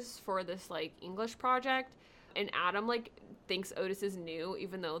partners for this like English project. And Adam, like, thinks Otis is new,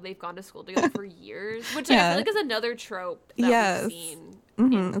 even though they've gone to school together for years. Which I feel like is another trope that we've seen.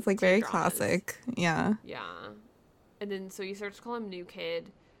 It's, like, very classic. Yeah. Yeah. And then, so he starts to call him New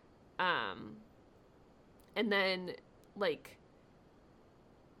Kid. And then, like,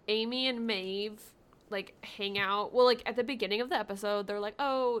 Amy and Maeve like hang out. Well, like at the beginning of the episode, they're like,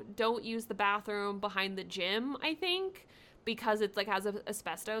 oh, don't use the bathroom behind the gym, I think, because it's like has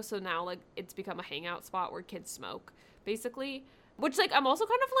asbestos. So now like it's become a hangout spot where kids smoke, basically. Which like I'm also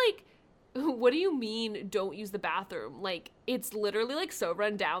kind of like, what do you mean don't use the bathroom? Like it's literally like so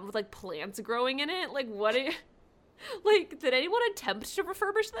run down with like plants growing in it. Like what like did anyone attempt to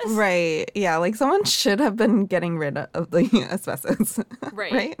refurbish this? Right. Yeah, like someone should have been getting rid of the asbestos.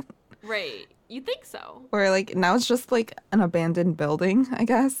 Right. Right. You'd think so. Or like now it's just like an abandoned building, I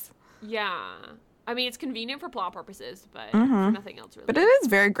guess. Yeah. I mean, it's convenient for plot purposes, but for nothing else really. But it is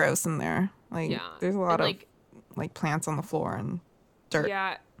very gross in there. Like there's a lot of like plants on the floor and dirt.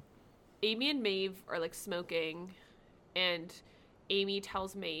 Yeah. Amy and Maeve are like smoking, and Amy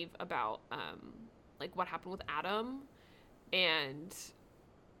tells Maeve about like what happened with Adam, and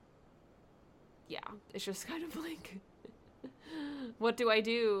yeah, it's just kind of like what do I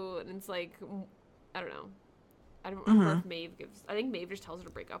do? And it's like I don't know. I don't remember if Maeve gives. I think Maeve just tells her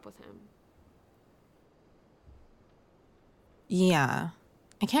to break up with him. Yeah,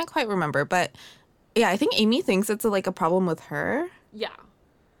 I can't quite remember, but yeah, I think Amy thinks it's like a problem with her. Yeah.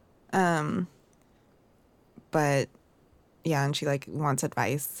 But yeah, and she like wants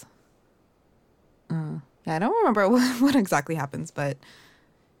advice. Yeah, I don't remember what exactly happens, but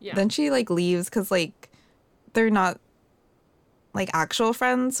then she like leaves because like they're not like actual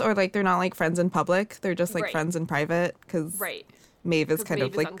friends, or like they're not like friends in public. They're just like friends in private because Maeve is kind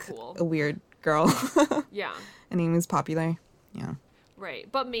of like uncool. A weird girl. Yeah. And Amy's popular. Yeah.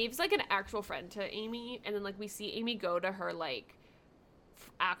 Right. But Maeve's like an actual friend to Amy, and then like we see Amy go to her like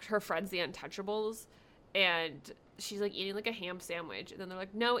her friends the Untouchables, and she's like eating like a ham sandwich, and then they're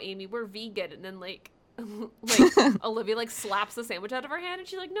like, no Amy, we're vegan, and then like Olivia like slaps the sandwich out of her hand, and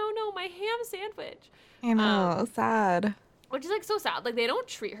she's like, no my ham sandwich. I know, sad. Which is like so sad. Like they don't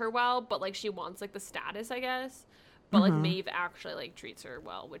treat her well, but like she wants like the status, I guess, but like Maeve actually like treats her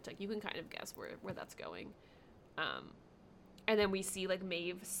well, which like you can kind of guess where that's going. And then we see like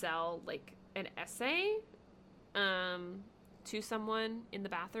Maeve sell like an essay to someone in the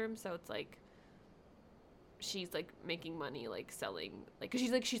bathroom, so it's like she's like making money like selling, like cause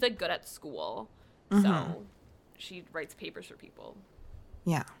she's like good at school, so she writes papers for people.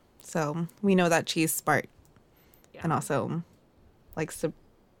 Yeah, so we know that she's smart and also likes to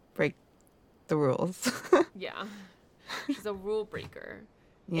break the rules. Yeah, she's a rule breaker.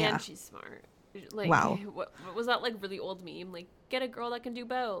 And she's smart. Like, wow. What was that like really old meme? Like, get a girl that can do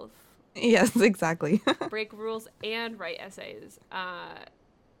both. Yes, exactly. Break rules and write essays.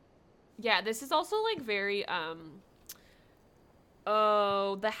 Yeah, this is also like very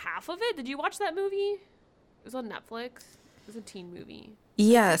the half of it. Did you watch that movie? It was on Netflix. It was a teen movie.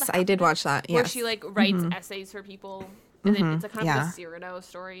 Yes, I did watch that. Yes. Where she like writes essays for people, and then it's a kind of a Cyrano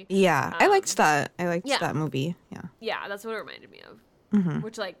story. Yeah, I liked that. I liked that movie. Yeah. Yeah, that's what it reminded me of.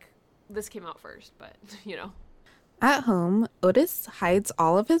 Which like this came out first, but you know. At home, Otis hides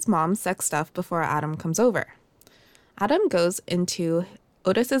all of his mom's sex stuff before Adam comes over. Adam goes into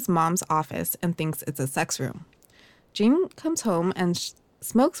Otis's mom's office and thinks it's a sex room. Jean comes home and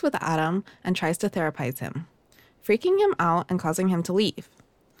smokes with Adam and tries to therapize him, freaking him out and causing him to leave.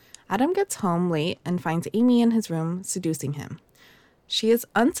 Adam gets home late and finds Amy in his room seducing him. She is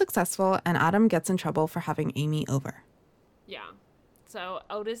unsuccessful, and Adam gets in trouble for having Amy over. Yeah. So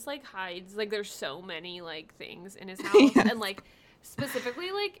Otis like hides, like there's so many like things in his house, and like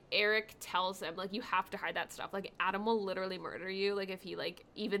specifically like Eric tells him like you have to hide that stuff. Like Adam will literally murder you like if he like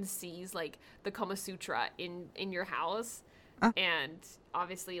even sees like the Kama Sutra in your house. And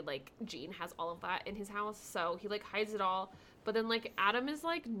obviously like Jean has all of that in his house, so he like hides it all. But then like Adam is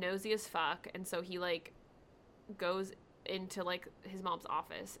like nosy as fuck, and so he like goes into like his mom's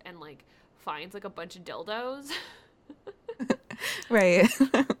office and like finds like a bunch of dildos. Right.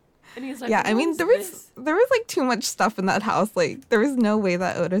 And he's like, yeah, I mean there was like too much stuff in that house. Like there was no way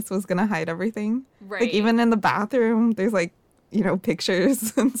that Otis was gonna hide everything. Right. Like even in the bathroom there's like, you know,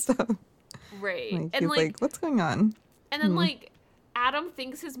 pictures and stuff. Right. Like, and he's like, what's going on? And then like Adam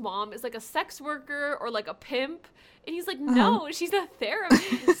thinks his mom is like a sex worker or like a pimp, and he's like, no, she's a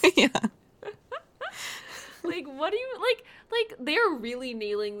therapist. Yeah. Like what do you like they're really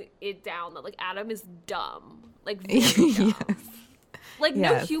nailing it down that like Adam is dumb. Like very dumb. Yes. Like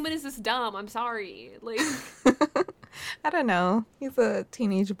no human is this dumb. I'm sorry. Like I don't know. He's a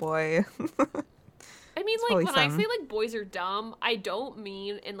teenage boy. I mean, like when I say like boys are dumb, I don't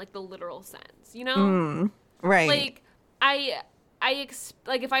mean in like the literal sense, you know? Right. Like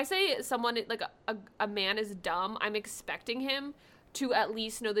like if I say someone like a man is dumb, I'm expecting him to at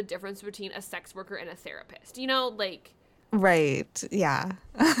least know the difference between a sex worker and a therapist. You know, like right. Yeah.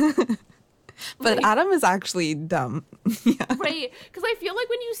 But like, Adam is actually dumb. Yeah. Right. Because I feel like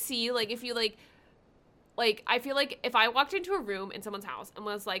when you see, like, if you, like, I feel like if I walked into a room in someone's house and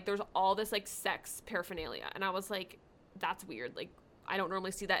was like, there's all this, like, sex paraphernalia, and I was like, that's weird. Like, I don't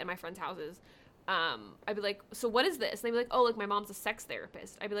normally see that in my friends' houses. I'd be like, so what is this? And they'd be like, oh, like, my mom's a sex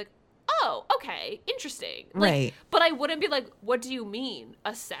therapist. I'd be like, oh, okay, interesting. Like, right. But I wouldn't be like, what do you mean?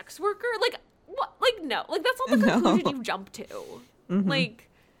 A sex worker? Like, what? Like, no. Like, that's not the conclusion you jump to. Mm-hmm. Like,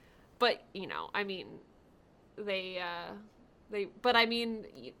 but, you know, I mean, but I mean,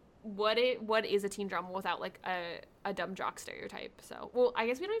 what is a teen drama without, like, a dumb jock stereotype? So, well, I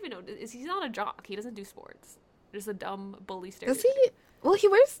guess we don't even know. He's not a jock. He doesn't do sports. Just a dumb bully stereotype.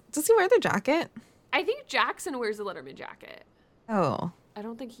 Does he wear the jacket? I think Jackson wears the Letterman jacket. Oh. I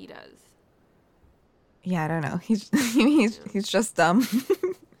don't think he does. Yeah, I don't know. He's just dumb.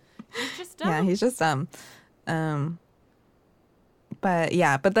 He's just dumb. Yeah, he's just dumb.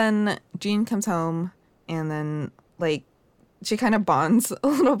 But then Jean comes home and then, like, she kind of bonds a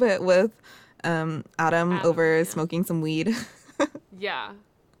little bit with Adam over smoking some weed. Yeah.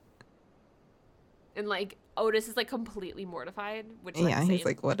 And, like, Otis is, like, completely mortified, which, like, yeah, he's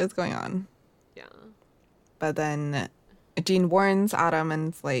like, what is going on? Yeah. But then Jean warns Adam and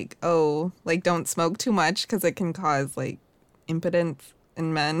it's like, oh, like, don't smoke too much because it can cause, like, impotence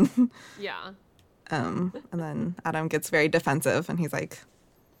in men. Yeah. And then Adam gets very defensive and he's like,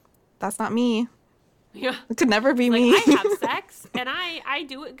 that's not me. Yeah. It could never be like, me. I have sex and I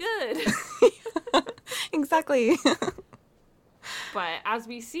do it good. Exactly. But as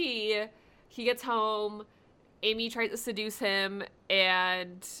we see, he gets home, Amy tries to seduce him,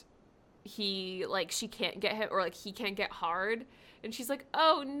 and he, like, she can't get him, or, like, he can't get hard. And she's like,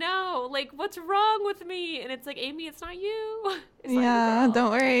 oh, no, like, what's wrong with me? And it's like, Amy, it's not you. It's not yeah,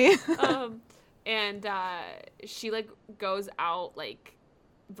 don't worry. And she, like, goes out, like,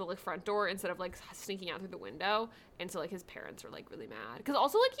 the, like, front door instead of, like, sneaking out through the window. And so, like, his parents are, like, really mad. Because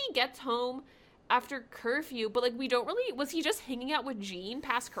also, like, he gets home after curfew, but, like, we don't really, was he just hanging out with Jean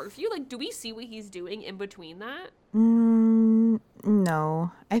past curfew? Like, do we see what he's doing in between that?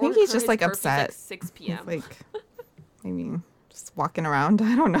 No. I think he's just, like, upset. Like 6 p.m. He's, like, maybe just walking around.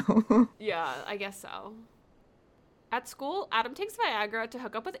 I don't know. Yeah, I guess so. At school, Adam takes Viagra to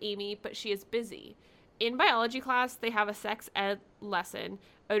hook up with Amy, but she is busy. In biology class, they have a sex ed lesson.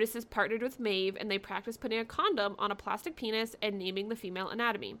 Otis is partnered with Maeve, and they practice putting a condom on a plastic penis and naming the female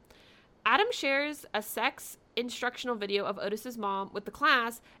anatomy. Adam shares a sex instructional video of Otis's mom with the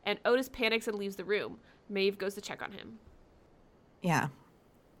class, and Otis panics and leaves the room. Maeve goes to check on him. Yeah.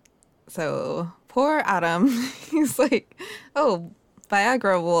 So, poor Adam. He's like, oh,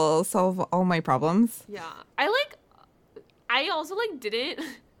 Viagra will solve all my problems. Yeah. I also, like, didn't...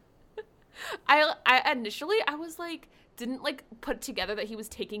 I initially, I was, like, didn't, like, put together that he was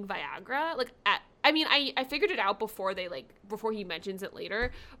taking Viagra. Like, I figured it out before he mentions it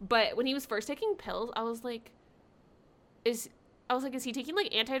later. But when he was first taking pills, I was like, is he taking,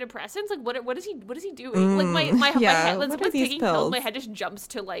 like, antidepressants? Like, what is he doing? Like, my head, when someone's taking pills, my head just jumps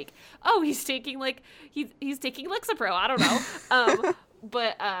to, like, oh, he's taking, like, he's taking Lexapro. I don't know.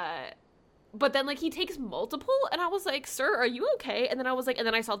 But then, like, he takes multiple, and I was like, sir, are you okay? And then I was like, and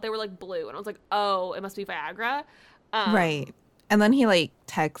then I saw they were, like, blue, and I was like, oh, it must be Viagra. Right. And then he, like,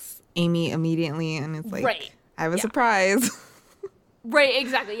 texts Amy immediately, and it's like, right. I have a surprise. Right,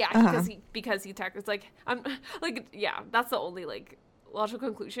 exactly, yeah, because he texts, like, I'm, like, yeah, that's the only, like, logical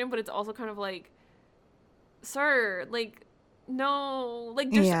conclusion, but it's also kind of like, sir, like, no,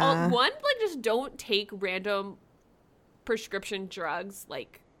 like, just, just don't take random prescription drugs,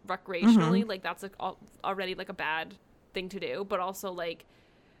 like, recreationally, like, that's, like, already, like, a bad thing to do, but also, like,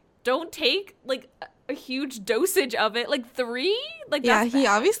 don't take, like, a huge dosage of it, like, 3? Like, yeah, he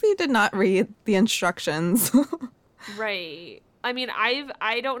obviously did not read the instructions. Right. I mean,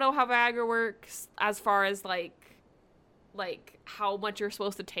 I don't know how Viagra works as far as, like how much you're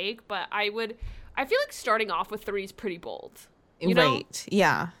supposed to take, but I feel like starting off with 3 is pretty bold. You know? Right,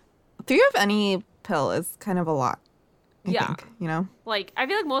 yeah. 3 of any pill is kind of a lot. I think, you know? Like, I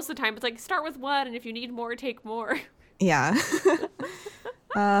feel like most of the time it's like, start with 1, and if you need more, take more. Yeah.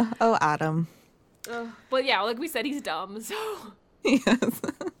 Oh, Adam. But yeah, like we said, he's dumb, so. Yes.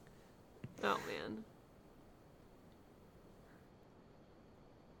 Oh, man.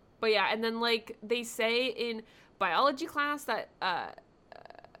 But yeah, and then, like, they say in biology class that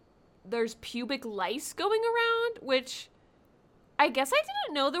there's pubic lice going around, which I guess I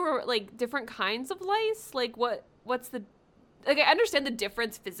didn't know there were, like, different kinds of lice. Like, what's the... Like, I understand the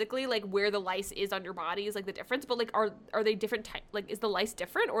difference physically, like, where the lice is on your body is, like, the difference, but, like, are they different type? Like, is the lice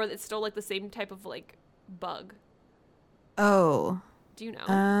different, or is it still, like, the same type of, like, bug? Oh. Do you know?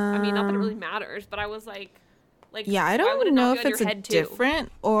 I mean, not that it really matters, but I was like, yeah, I don't know if it's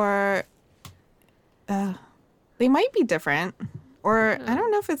different or they might be different, or I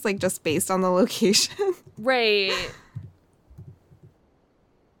don't know if it's like just based on the location. Right.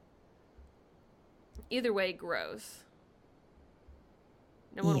 Either way, gross.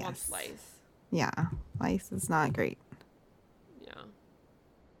 No one wants lice. Yeah, lice is not great. Yeah.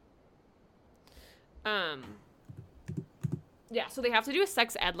 Yeah, so they have to do a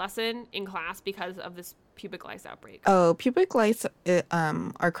sex ed lesson in class because of this pubic lice outbreak. Oh, pubic lice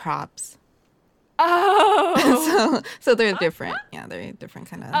are crabs. Oh. So they're different. Yeah, they're a different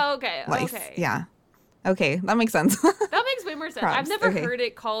kind of lice. Okay. Yeah. Okay, that makes sense. That makes way more sense. Crabs. I've never heard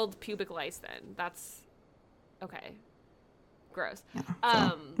it called pubic lice then. That's okay. Gross.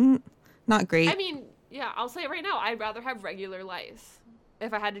 Yeah, not great. I mean, yeah, I'll say it right now. I'd rather have regular lice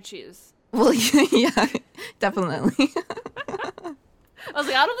if I had to choose. Well, yeah, definitely. I was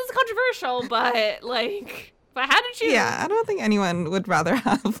like, I don't know if this is controversial, but like, if I had to choose. Yeah, I don't think anyone would rather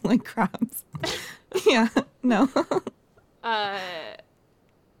have like crabs. Yeah, no.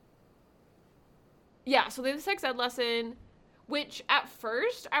 Yeah, so they have a sex ed lesson, which at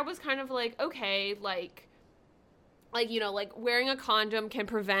first I was kind of like, okay, like you know, like wearing a condom can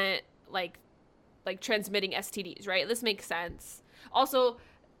prevent like transmitting STDs, right? This makes sense. Also,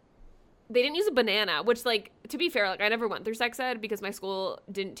 they didn't use a banana, which, like, to be fair, like, I never went through sex ed because my school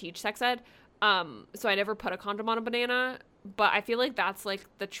didn't teach sex ed. So I never put a condom on a banana. But I feel like that's, like,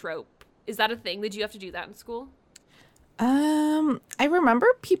 the trope. Is that a thing? Did you have to do that in school? I remember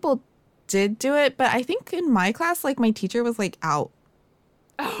people did do it, but I think in my class, like, my teacher was, like, out.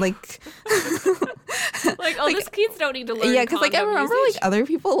 Oh. Like... like, oh, these kids don't need to learn. Yeah, because, like, I remember, like, other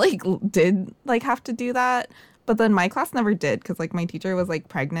people, like, did, like, have to do that. But then my class never did because, like, my teacher was, like,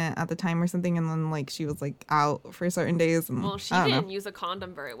 pregnant at the time or something. And then, like, she was, like, out for certain days. And, well, she didn't use a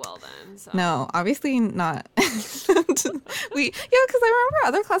condom very well then. So. No, obviously not. Because I remember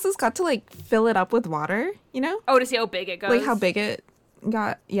other classes got to, like, fill it up with water, you know? Oh, to see how big it goes? Like, how big it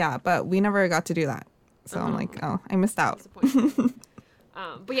got. Yeah, but we never got to do that. So I'm like, oh, I missed out.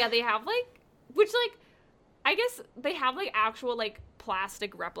 But, yeah, they have, like, which, like, I guess they have, like, actual, like,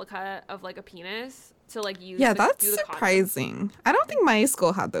 plastic replica of, like, a penis to, like, use. Yeah, that's surprising. I don't think my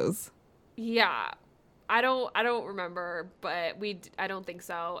school had those. Yeah, I don't remember, but I don't think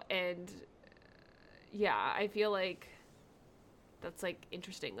so. And yeah, I feel like that's, like,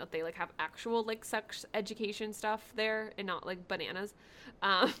 interesting that they, like, have actual, like, sex education stuff there and not, like, bananas.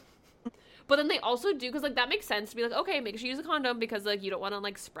 But then they also do, because, like, that makes sense to be like, okay, make sure you use a condom because, like, you don't want to,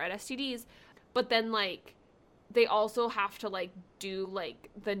 like, spread STDs. But then, like, they also have to, like, do, like,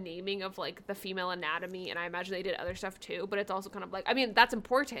 the naming of, like, the female anatomy, and I imagine they did other stuff too, but it's also kind of like, I mean, that's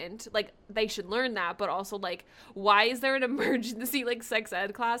important, like, they should learn that, but also, like, why is there an emergency, like, sex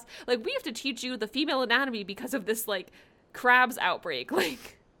ed class? Like, we have to teach you the female anatomy because of this, like, crabs outbreak,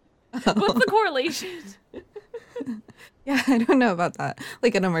 like, what's the correlation? Yeah, I don't know about that,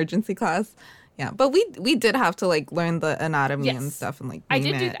 like, an emergency class. Yeah, but we did have to, like, learn the anatomy and stuff and, like, I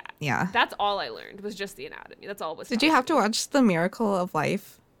did do that. Yeah. That's all I learned was just the anatomy. That's all it was. Did you have to watch The Miracle of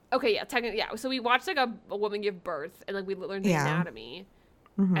Life? Okay, yeah, technically, yeah. So we watched, like, a woman give birth and, like, we learned the anatomy.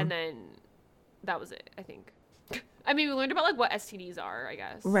 Mm-hmm. And then that was it, I think. I mean, we learned about, like, what STDs are, I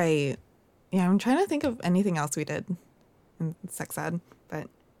guess. Right. Yeah, I'm trying to think of anything else we did in sex ed, but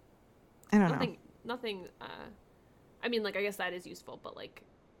I don't know. Nothing, I mean, like, I guess that is useful, but, like,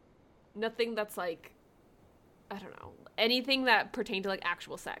 nothing that's, like, I don't know, anything that pertained to, like,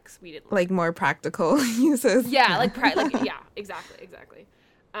 actual sex we didn't like more practical uses. Yeah, like yeah, exactly.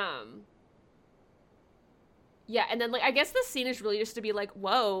 Yeah, and then, like, I guess the scene is really just to be like,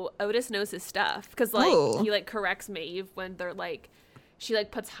 whoa, Otis knows his stuff, because, like, he, like, corrects Maeve when they're, like, she,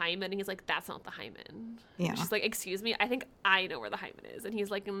 like, puts hymen and he's like, that's not the hymen. Yeah, she's like, excuse me, I think I know where the hymen is, and he's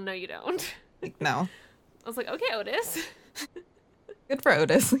like, no, you don't. Like, no. I was like, okay, Otis. Good for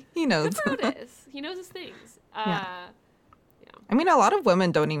Otis. He knows. Good for Otis. He knows his things. Yeah. I mean, a lot of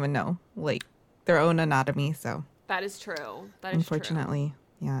women don't even know, like, their own anatomy, so. That is true. Unfortunately,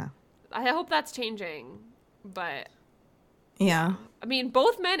 yeah. I hope that's changing, but. Yeah. I mean,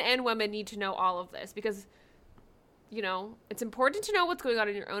 both men and women need to know all of this because, you know, it's important to know what's going on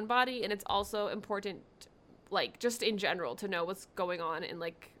in your own body, and it's also important, like, just in general, to know what's going on in,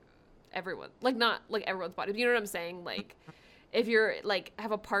 like, everyone. Like, not, like, everyone's body, but you know what I'm saying? Like, if you're, like,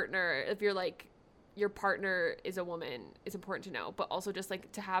 have a partner, if you're, like, your partner is a woman, it's important to know, but also just,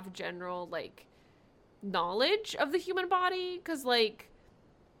 like, to have general, like, knowledge of the human body, because, like,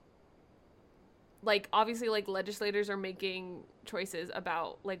 like, obviously, like, legislators are making choices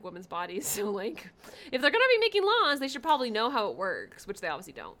about, like, women's bodies. So, like, if they're going to be making laws, they should probably know how it works, which they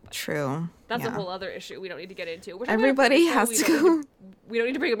obviously don't. True. That's a whole other issue we don't need to get into. Which everybody has to go. We don't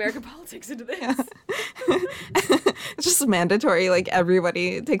need to bring American politics into this. Yeah. It's just mandatory. Like,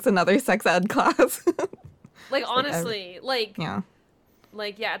 everybody takes another sex ed class. Like, honestly, like, yeah.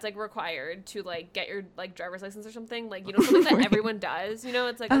 Like, yeah, it's, like, required to, like, get your, like, driver's license or something. Like, you know, something that everyone does. You know,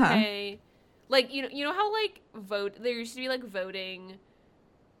 it's like, okay. Like, you know how, like, there used to be, like, voting,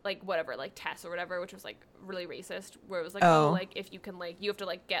 like, whatever, like, tests or whatever, which was, like, really racist, where it was, like, like, if you can, like, you have to,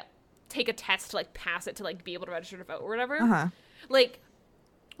 like, take a test to, like, pass it to, like, be able to register to vote or whatever. Like,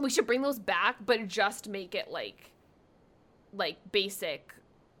 we should bring those back, but just make it, like, basic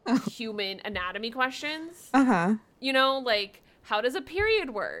human anatomy questions. You know, like, how does a period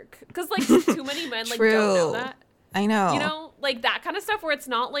work? Because, like, too many men, like, don't know that. I know. You know, like, that kind of stuff where it's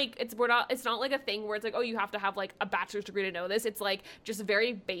not, like, it's not, like, a thing where it's, like, oh, you have to have, like, a bachelor's degree to know this. It's, like, just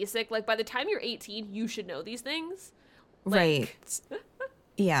very basic. Like, by the time you're 18, you should know these things. Like, right.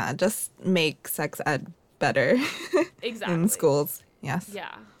 Yeah, just make sex ed better. Exactly. In schools. Yes.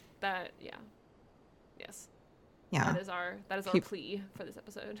 Yeah. Yes. Yeah. That is our plea for this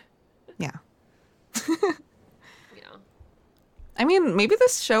episode. Yeah. Yeah. I mean, maybe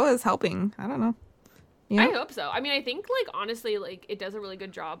this show is helping. I don't know. You know? I hope so. I mean, I think, like, honestly, like, it does a really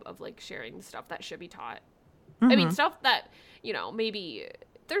good job of, like, sharing the stuff that should be taught. I mean, stuff that, you know, maybe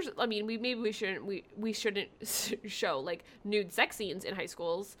we shouldn't show, like, nude sex scenes in high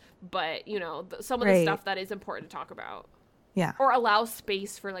schools, but, you know, some of the stuff that is important to talk about. Yeah. Or allow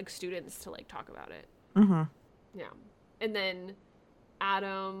space for, like, students to, like, talk about it. Yeah. And then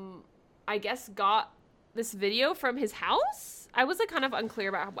Adam, I guess, got this video from his house. I was, like, kind of unclear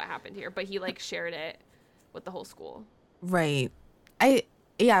about what happened here, but he, like, shared it with the whole school. Right. I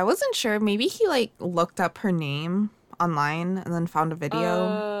wasn't sure. Maybe he, like, looked up her name online and then found a video.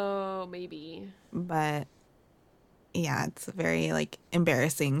 Oh, maybe. But yeah, it's very, like,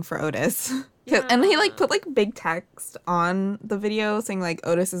 embarrassing for Otis. Yeah. And he, like, put, like, big text on the video saying, like,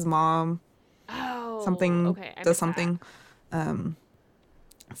 Otis's mom does something.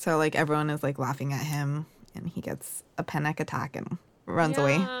 So, like, everyone is, like, laughing at him, and he gets a panic attack and runs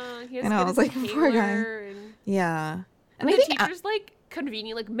away. And I was like, poor guy. Yeah. And I think teacher's like,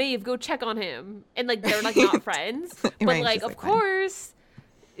 convenient, like, Maeve, go check on him. And, like, they're, like, not friends. But, right, like, of course,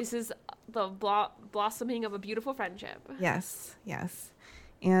 this is the blossoming of a beautiful friendship. Yes.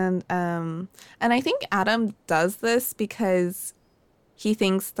 And I think Adam does this because he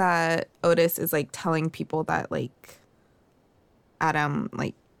thinks that Otis is, like, telling people that, like, Adam,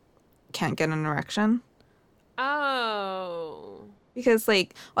 like, can't get an erection. Oh. Because,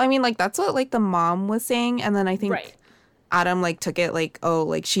 like, well, I mean, like, that's what, like, the mom was saying. And then I think Adam, like, took it, like, oh,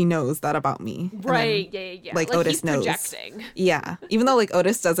 like, she knows that about me. Right. Then, yeah. Like Otis he's knows. Projecting. Yeah. Even though, like,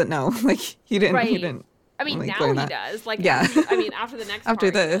 Otis doesn't know. Like, he didn't. I mean, like, now he does. Like, yeah. After the next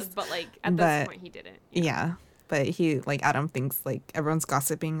after part, this. Does, but, like, at this point, he didn't. Yeah. But he, like, Adam thinks, like, everyone's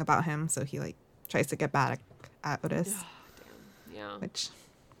gossiping about him. So he, like, tries to get back at Otis. Oh, damn. Yeah. Which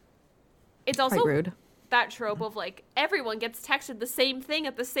it's also quite rude. That trope of, like, everyone gets texted the same thing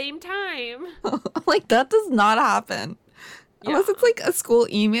at the same time. Like, that does not happen. Yeah. Unless it's, like, a school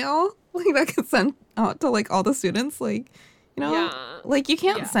email, like, that gets sent out to, like, all the students. Like, you know, like, you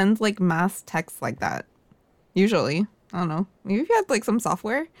can't send, like, mass texts like that. Usually. I don't know. Maybe if you had, like, some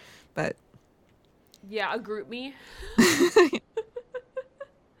software, but. Yeah, a GroupMe.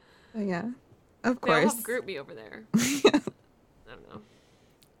 Yeah. Of course. They all have GroupMe over there. I don't know.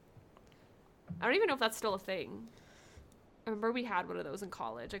 I don't even know if that's still a thing. I remember we had one of those in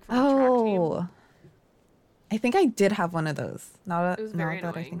college, like, for the track team. I think I did have one of those. Now that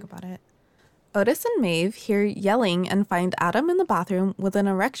I think about it. Otis and Maeve hear yelling and find Adam in the bathroom with an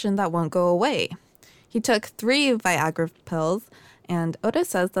erection that won't go away. He took 3 Viagra pills, and Otis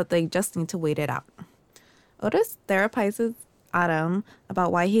says that they just need to wait it out. Otis therapizes Adam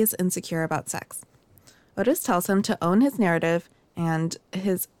about why he is insecure about sex. Otis tells him to own his narrative, and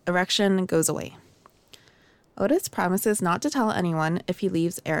his erection goes away. Otis promises not to tell anyone if he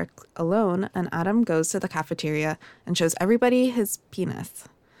leaves Eric alone, and Adam goes to the cafeteria and shows everybody his penis.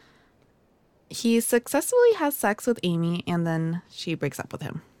 He successfully has sex with Amy, and then she breaks up with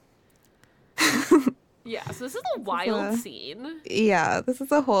him. Yeah, so this is a wild scene. Yeah, this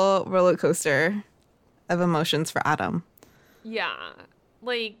is a whole roller coaster of emotions for Adam. Yeah,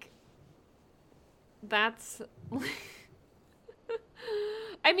 like, that's...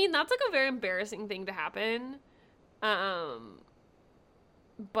 I mean, that's, like, a very embarrassing thing to happen. But,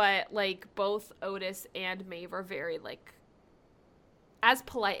 like, both Otis and Maeve are very, like... as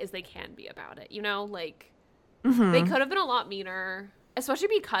polite as they can be about it, you know? Like, Mm-hmm. they could have been a lot meaner, especially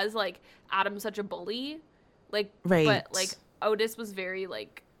because, like, Adam's such a bully. Like, right. But, like, Otis was very,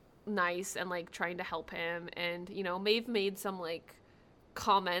 like, nice and, like, trying to help him. And, you know, Maeve made some, like,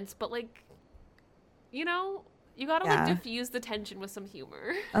 comments, but, like, you know, you gotta, like, diffuse the tension with some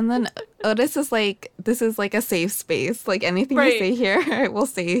humor. And then Otis is like, this is, like, a safe space. Like, anything you say here, will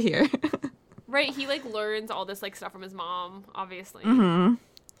stay here. Right, he, like, learns all this, like, stuff from his mom, obviously. Mm-hmm.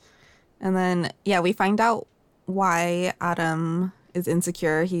 And then, we find out why Adam is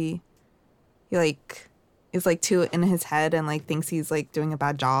insecure. He like, is, like, too in his head and, like, thinks he's, like, doing a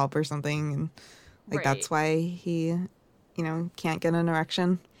bad job or something. And, like, that's why he, you know, can't get an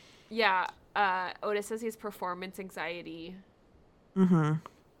erection. Yeah. Otis says he has performance anxiety. Mm-hmm.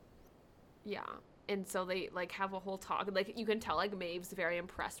 Yeah. And so they, like, have a whole talk. Like, you can tell, like, Maeve's very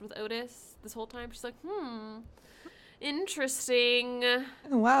impressed with Otis this whole time. She's like, interesting.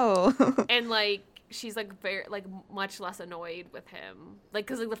 Wow. And, like, she's, like, very, like, much less annoyed with him. Like,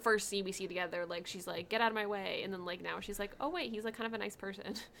 because, like, the first scene we see together, like, she's like, get out of my way. And then, like, now she's like, oh, wait, he's, like, kind of a nice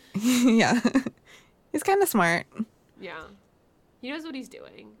person. Yeah. He's kind of smart. Yeah. He knows what he's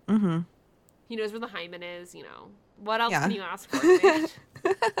doing. Mm-hmm. He knows where the hymen is, you know. What else can you ask for?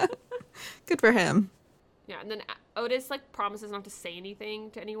 Good for him. Yeah, and then Otis, like, promises not to say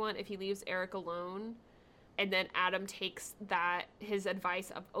anything to anyone if he leaves Eric alone. And then Adam takes his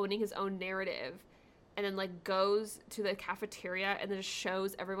advice of owning his own narrative and then, like, goes to the cafeteria and then just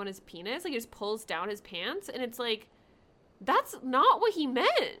shows everyone his penis. Like, he just pulls down his pants. And it's like, that's not what he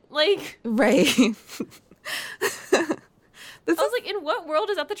meant. Like. Right. I was like, in what world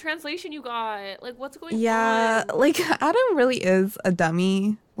is that the translation you got? Like, what's going on? Yeah, like, Adam really is a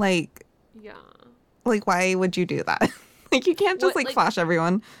dummy. Like, yeah. Like, why would you do that? Like, you can't just, like, flash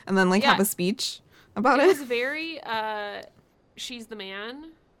everyone and then, like, have a speech about it. It was very, she's the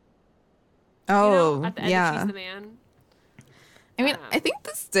man. Oh, you know, at the end of She's the Man. I mean, I think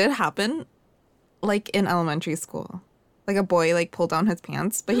this did happen, like, in elementary school. Like, a boy, like, pulled down his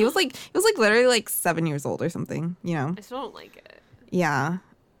pants, but he was literally, like, 7 years old or something, you know? I still don't like it. Yeah.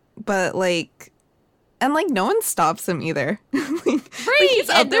 But, like, and, like, no one stops him either. Right! Like, he's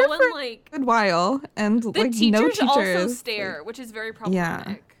out there for like, a good while, and, the like, teachers no teachers also stare, which is very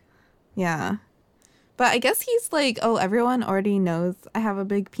problematic. Yeah. But I guess he's like, oh, everyone already knows I have a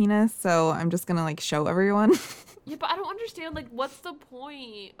big penis, so I'm just gonna, like, show everyone. Yeah, but I don't understand, like, what's the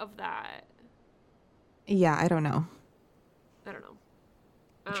point of that? Yeah, I don't know. I don't know.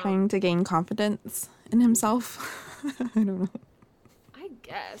 Trying to gain confidence in himself. I don't know. I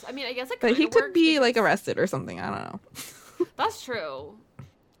guess. I mean, I guess it But he could be, like, arrested or something. I don't know. That's true.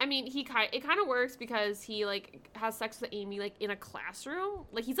 I mean, it kind of works because he, like, has sex with Amy, like, in a classroom.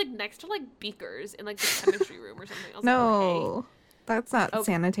 Like, he's, like, next to, like, beakers in, like, the chemistry room or something. I was no, like, okay. That's not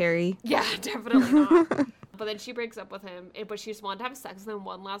sanitary. Yeah, definitely not. But then she breaks up with him, but she just wanted to have sex with him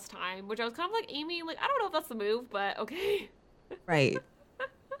one last time, which I was kind of like, Amy, like, I don't know if that's the move, but okay. Right.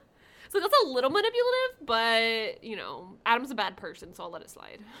 So that's a little manipulative, but, you know, Adam's a bad person, so I'll let it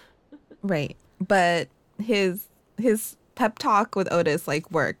slide. Right. But his pep talk with Otis, like,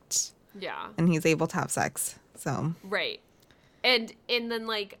 worked. Yeah. And he's able to have sex, so. Right. And then,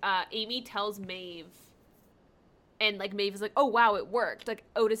 like, Amy tells Maeve, and, like, Maeve is like, oh, wow, it worked. Like,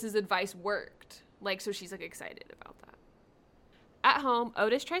 Otis's advice worked. Like, so she's, like, excited about that. At home,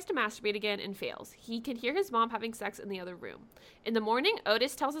 Otis tries to masturbate again and fails. He can hear his mom having sex in the other room. In the morning,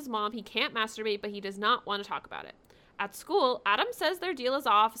 Otis tells his mom he can't masturbate, but he does not want to talk about it. At school, Adam says their deal is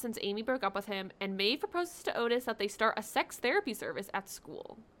off since Amy broke up with him, and Maeve proposes to Otis that they start a sex therapy service at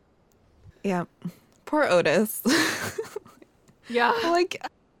school. Yeah. Poor Otis. Yeah. Like,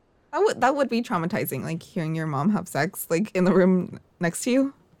 that would be traumatizing, like, hearing your mom have sex, like, in the room next to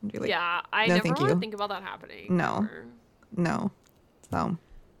you. Like, yeah, I never want to think about that happening. No. No. So.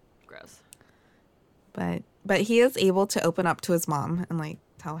 Gross. But he is able to open up to his mom and, like,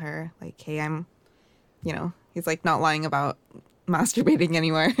 tell her, like, hey, I'm, you know, he's, like, not lying about masturbating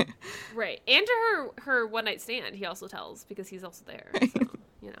anywhere. Right. And to her one night stand, he also tells, because he's also there. Right. So,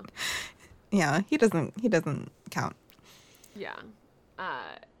 you know. Yeah, he doesn't count. Yeah.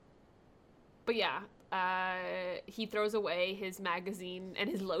 But yeah, he throws away his magazine and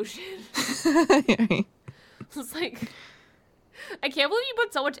his lotion. It's like, I can't believe you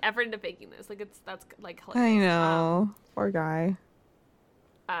put so much effort into making this. Like, that's like hilarious. I know. Poor guy.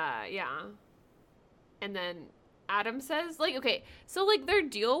 Yeah. And then Adam says, like, okay, so, like, their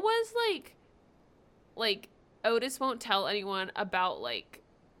deal was, like, Otis won't tell anyone about, like,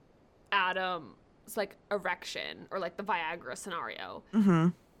 Adam's, like, erection or, like, the Viagra scenario. Mm-hmm.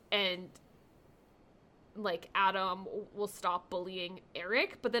 And like Adam will stop bullying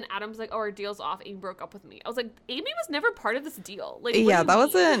Eric, but then Adam's like, oh, our deal's off. Amy broke up with me. I was like, Amy was never part of this deal. Like, yeah, that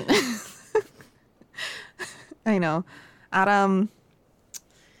wasn't. I know, Adam.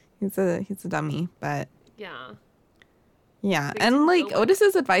 He's a dummy, but yeah, and like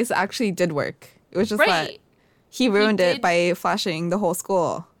Otis's advice actually did work. It was just that he ruined it by flashing the whole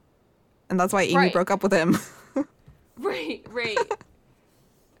school, and that's why Amy broke up with him. right.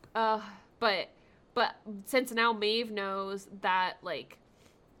 But since now Maeve knows that, like,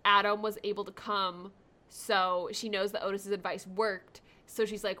 Adam was able to come, so she knows that Otis's advice worked, so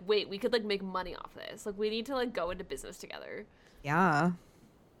she's like, wait, we could, like, make money off this. Like, we need to, like, go into business together. Yeah.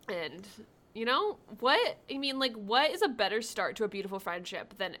 And, you know, what is a better start to a beautiful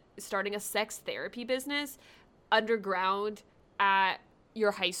friendship than starting a sex therapy business underground at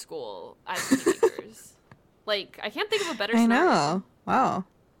your high school as teenagers? Like, I can't think of a better start. I know. Wow.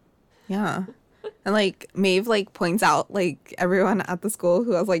 Yeah. And, like, Maeve, like, points out, like, everyone at the school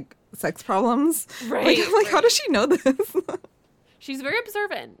who has, like, sex problems. Right. Like, how does she know this? She's very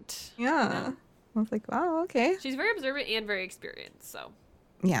observant. Yeah. You know? I was like, wow, okay. She's very observant and very experienced, so.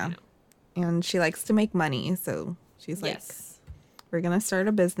 Yeah. You know. And she likes to make money, so she's like, we're going to start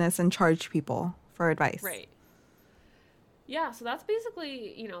a business and charge people for advice. Right. Yeah, so that's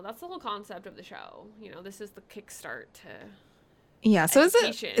basically, you know, that's the whole concept of the show. You know, this is the kickstart to... Yeah, so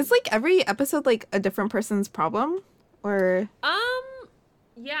it's like every episode like a different person's problem, or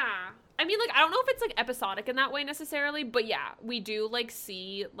yeah. I mean, like, I don't know if it's like episodic in that way necessarily, but yeah, we do like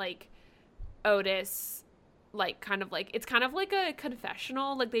see like Otis like kind of like, it's kind of like a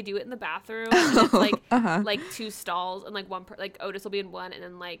confessional, like they do it in the bathroom, and it's like like two stalls, and like like Otis will be in one, and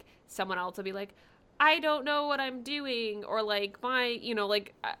then like someone else will be like, I don't know what I'm doing, or like my, you know,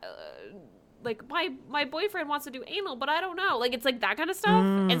 like my boyfriend wants to do anal, but I don't know. Like, it's like that kind of stuff.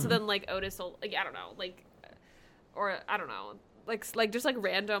 And so then like Otis will, like, I don't know, like, or I don't know, like just like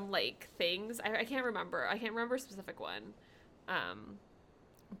random like things. I can't remember. I can't remember a specific one.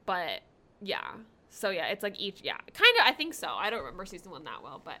 But yeah. So yeah, it's like each, yeah, kind of, I think so. I don't remember season 1 that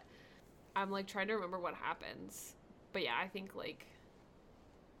well, but I'm like trying to remember what happens. But yeah, I think like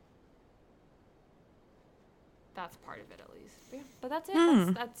that's part of it at least. But, yeah, but that's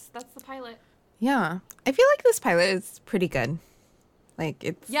it. That's the pilot. Yeah. I feel like this pilot is pretty good. Like,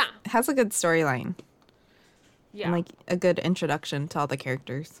 it has a good storyline. Yeah. And, like, a good introduction to all the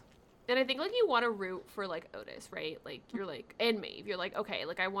characters. And I think, like, you want to root for, like, Otis, right? Like, you're like, and Maeve, you're like, okay,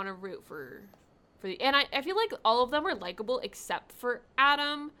 like, I want to root for the, and I feel like all of them are likable except for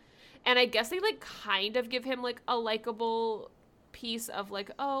Adam. And I guess they, like, kind of give him, like, a likable piece of,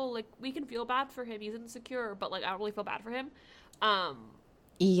 like, oh, like, we can feel bad for him. He's insecure, but, like, I don't really feel bad for him.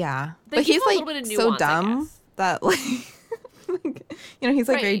 Yeah, but he's like nuance, so dumb that like, you know, he's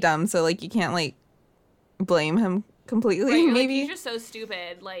like very dumb, so like you can't like blame him completely. Right, maybe like, he's just so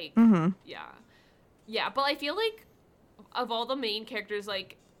stupid. Like, yeah. But I feel like of all the main characters,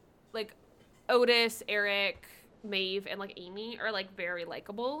 like Otis, Eric, Maeve, and like Amy are like very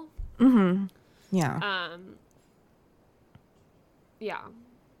likable. Yeah. Yeah.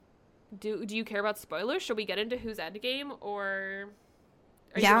 Do you care about spoilers? Should we get into who's Endgame, or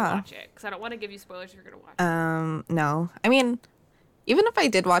are you gonna watch it? Because I don't want to give you spoilers if you're gonna watch it. No. I mean, even if I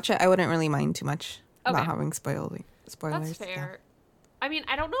did watch it, I wouldn't really mind too much about having spoilers. That's fair. Yeah. I mean,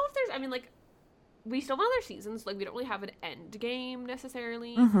 I don't know if there's. I mean, like, we still have other seasons. Like, we don't really have an end game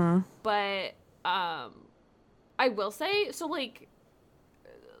necessarily. But I will say, so like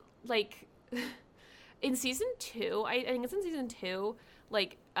in season 2, I think it's in season 2.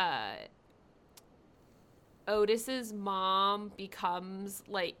 Like, Otis's mom becomes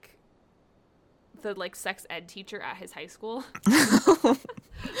like the like sex ed teacher at his high school. Well,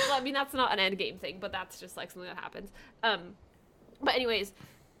 I mean, that's not an end game thing, but that's just like something that happens. But anyways,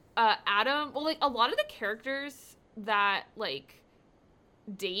 Adam, well, like a lot of the characters that like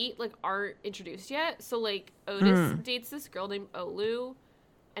date like aren't introduced yet. So like Otis dates this girl named Olu,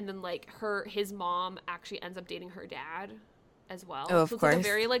 and then like his mom actually ends up dating her dad as well. Oh, of so it's course. Like a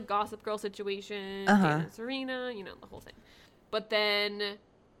very like Gossip Girl situation, Dana and Serena, you know, the whole thing. But then,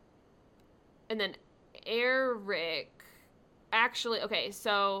 and then Eric, actually, okay,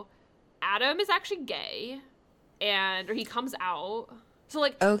 so Adam is actually gay, or he comes out. So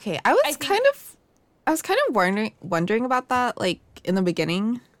like, okay, I was kind of wondering about that, like in the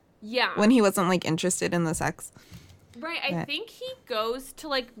beginning. Yeah. When he wasn't like interested in the sex. Right. I think he goes to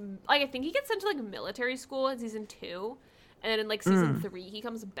like I think he gets sent to like military school in season 2. And then in, like, season 3, he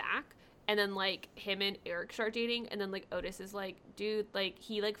comes back, and then, like, him and Eric start dating, and then, like, Otis is like, dude, like,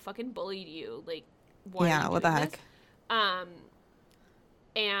 he, like, fucking bullied you, like, why are you what the heck?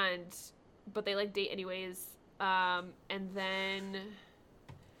 And but they like date anyways. And then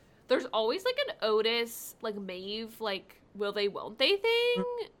there's always like an Otis, like Maeve, like will they, won't they thing.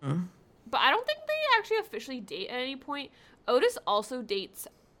 Mm-hmm. But I don't think they actually officially date at any point. Otis also dates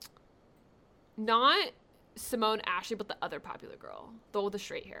not Simone Ashley, but the other popular girl, the one with the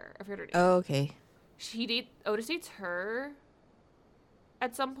straight hair. I forget her name. Oh, okay. Otis dates her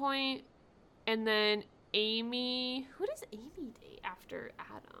at some point, and then Amy. Who does Amy date after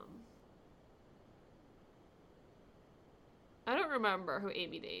Adam? I don't remember who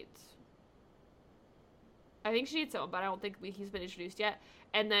Amy dates. I think she dates someone, but I don't think he's been introduced yet.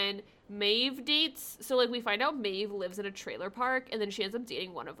 And then Maeve dates. So like we find out Maeve lives in a trailer park, and then she ends up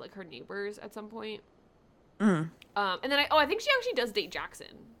dating one of like her neighbors at some point. And then I think she actually does date Jackson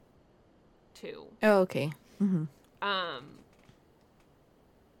too. Oh, okay. Mm-hmm.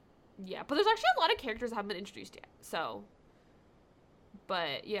 Yeah, but there's actually a lot of characters that haven't been introduced yet. So,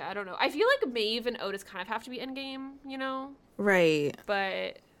 but yeah, I don't know. I feel like Maeve and Otis kind of have to be endgame, you know? Right.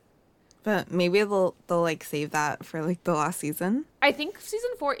 But maybe they'll like save that for like the last season. I think season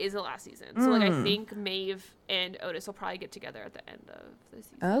 4 is the last season. So like I think Maeve and Otis will probably get together at the end of the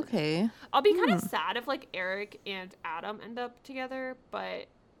season. Okay. I'll be kind of sad if like Eric and Adam end up together, but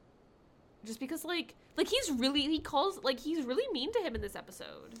just because like he's really mean to him in this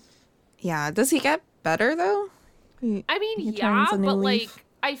episode. Yeah. Does he get better though? I mean, yeah, but like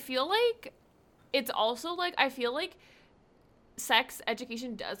I feel like it's also like I feel like sex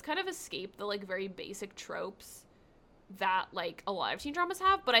education does kind of escape the like very basic tropes that like a lot of teen dramas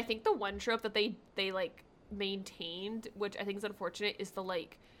have, but I think the one trope that they like maintained, which I think is unfortunate, is the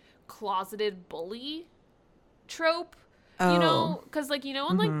like closeted bully trope. You know, because like you know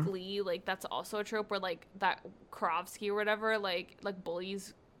in like Glee, like that's also a trope where like that Karofsky or whatever like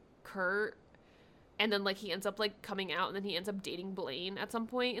bullies Kurt, and then like he ends up like coming out, and then he ends up dating Blaine at some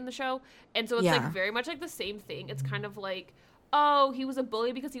point in the show, and so it's like very much like the same thing. It's kind of like, oh, he was a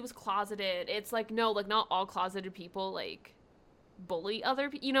bully because he was closeted. It's like, no, like not all closeted people like bully other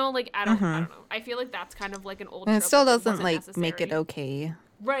people, you know, like I don't know. I feel like that's kind of like an old and trope it still that doesn't like necessary. Make it okay,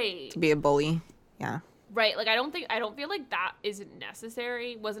 right, to be a bully. Yeah, right. Like I don't feel like that wasn't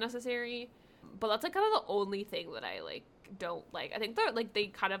necessary, but that's like kind of the only thing that I like don't like. I think they're like they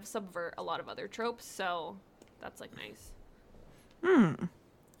kind of subvert a lot of other tropes, so that's like nice.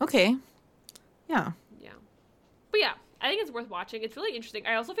 Okay. Yeah. But yeah, I think it's worth watching. It's really interesting.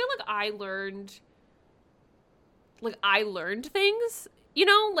 I also feel like I learned things, you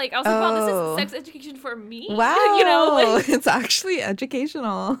know, like I was like, wow, this is sex education for me. Wow. You know, like, it's actually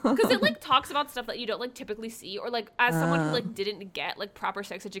educational. Because it like talks about stuff that you don't like typically see, or like as someone who like didn't get like proper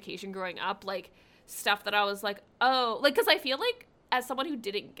sex education growing up, like stuff that I was like, oh, like, because I feel like as someone who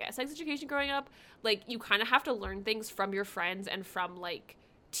didn't get sex education growing up, like you kind of have to learn things from your friends and from like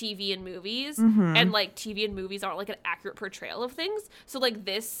TV and movies, and like TV and movies aren't like an accurate portrayal of things. So like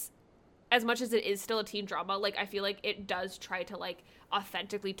this, as much as it is still a teen drama, like I feel like it does try to like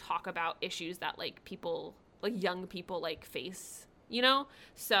authentically talk about issues that like people, like young people, like face, you know.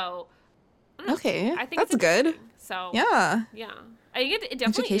 So okay, I think that's good. So yeah, I think it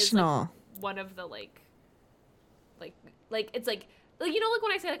definitely educational. Is like one of the like it's like you know, like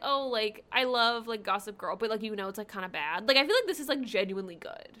when I say like, oh, like I love like Gossip Girl, but like, you know, it's like kind of bad. Like I feel like this is like genuinely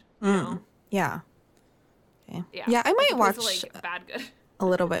good. You know? Yeah. Okay. Yeah, I might watch like bad good a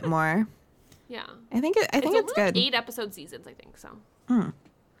little bit more. Yeah, I think it's good. Like 8 episode seasons, I think so.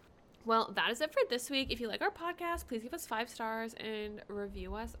 Well, that is it for this week. If you like our podcast, please give us 5 stars and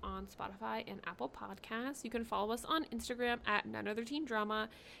review us on Spotify and Apple Podcasts. You can follow us on Instagram at None Other Teen Drama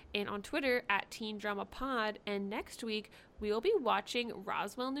and on Twitter at Teen Drama Pod. And next week, we will be watching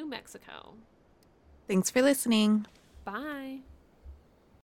Roswell, New Mexico. Thanks for listening. Bye.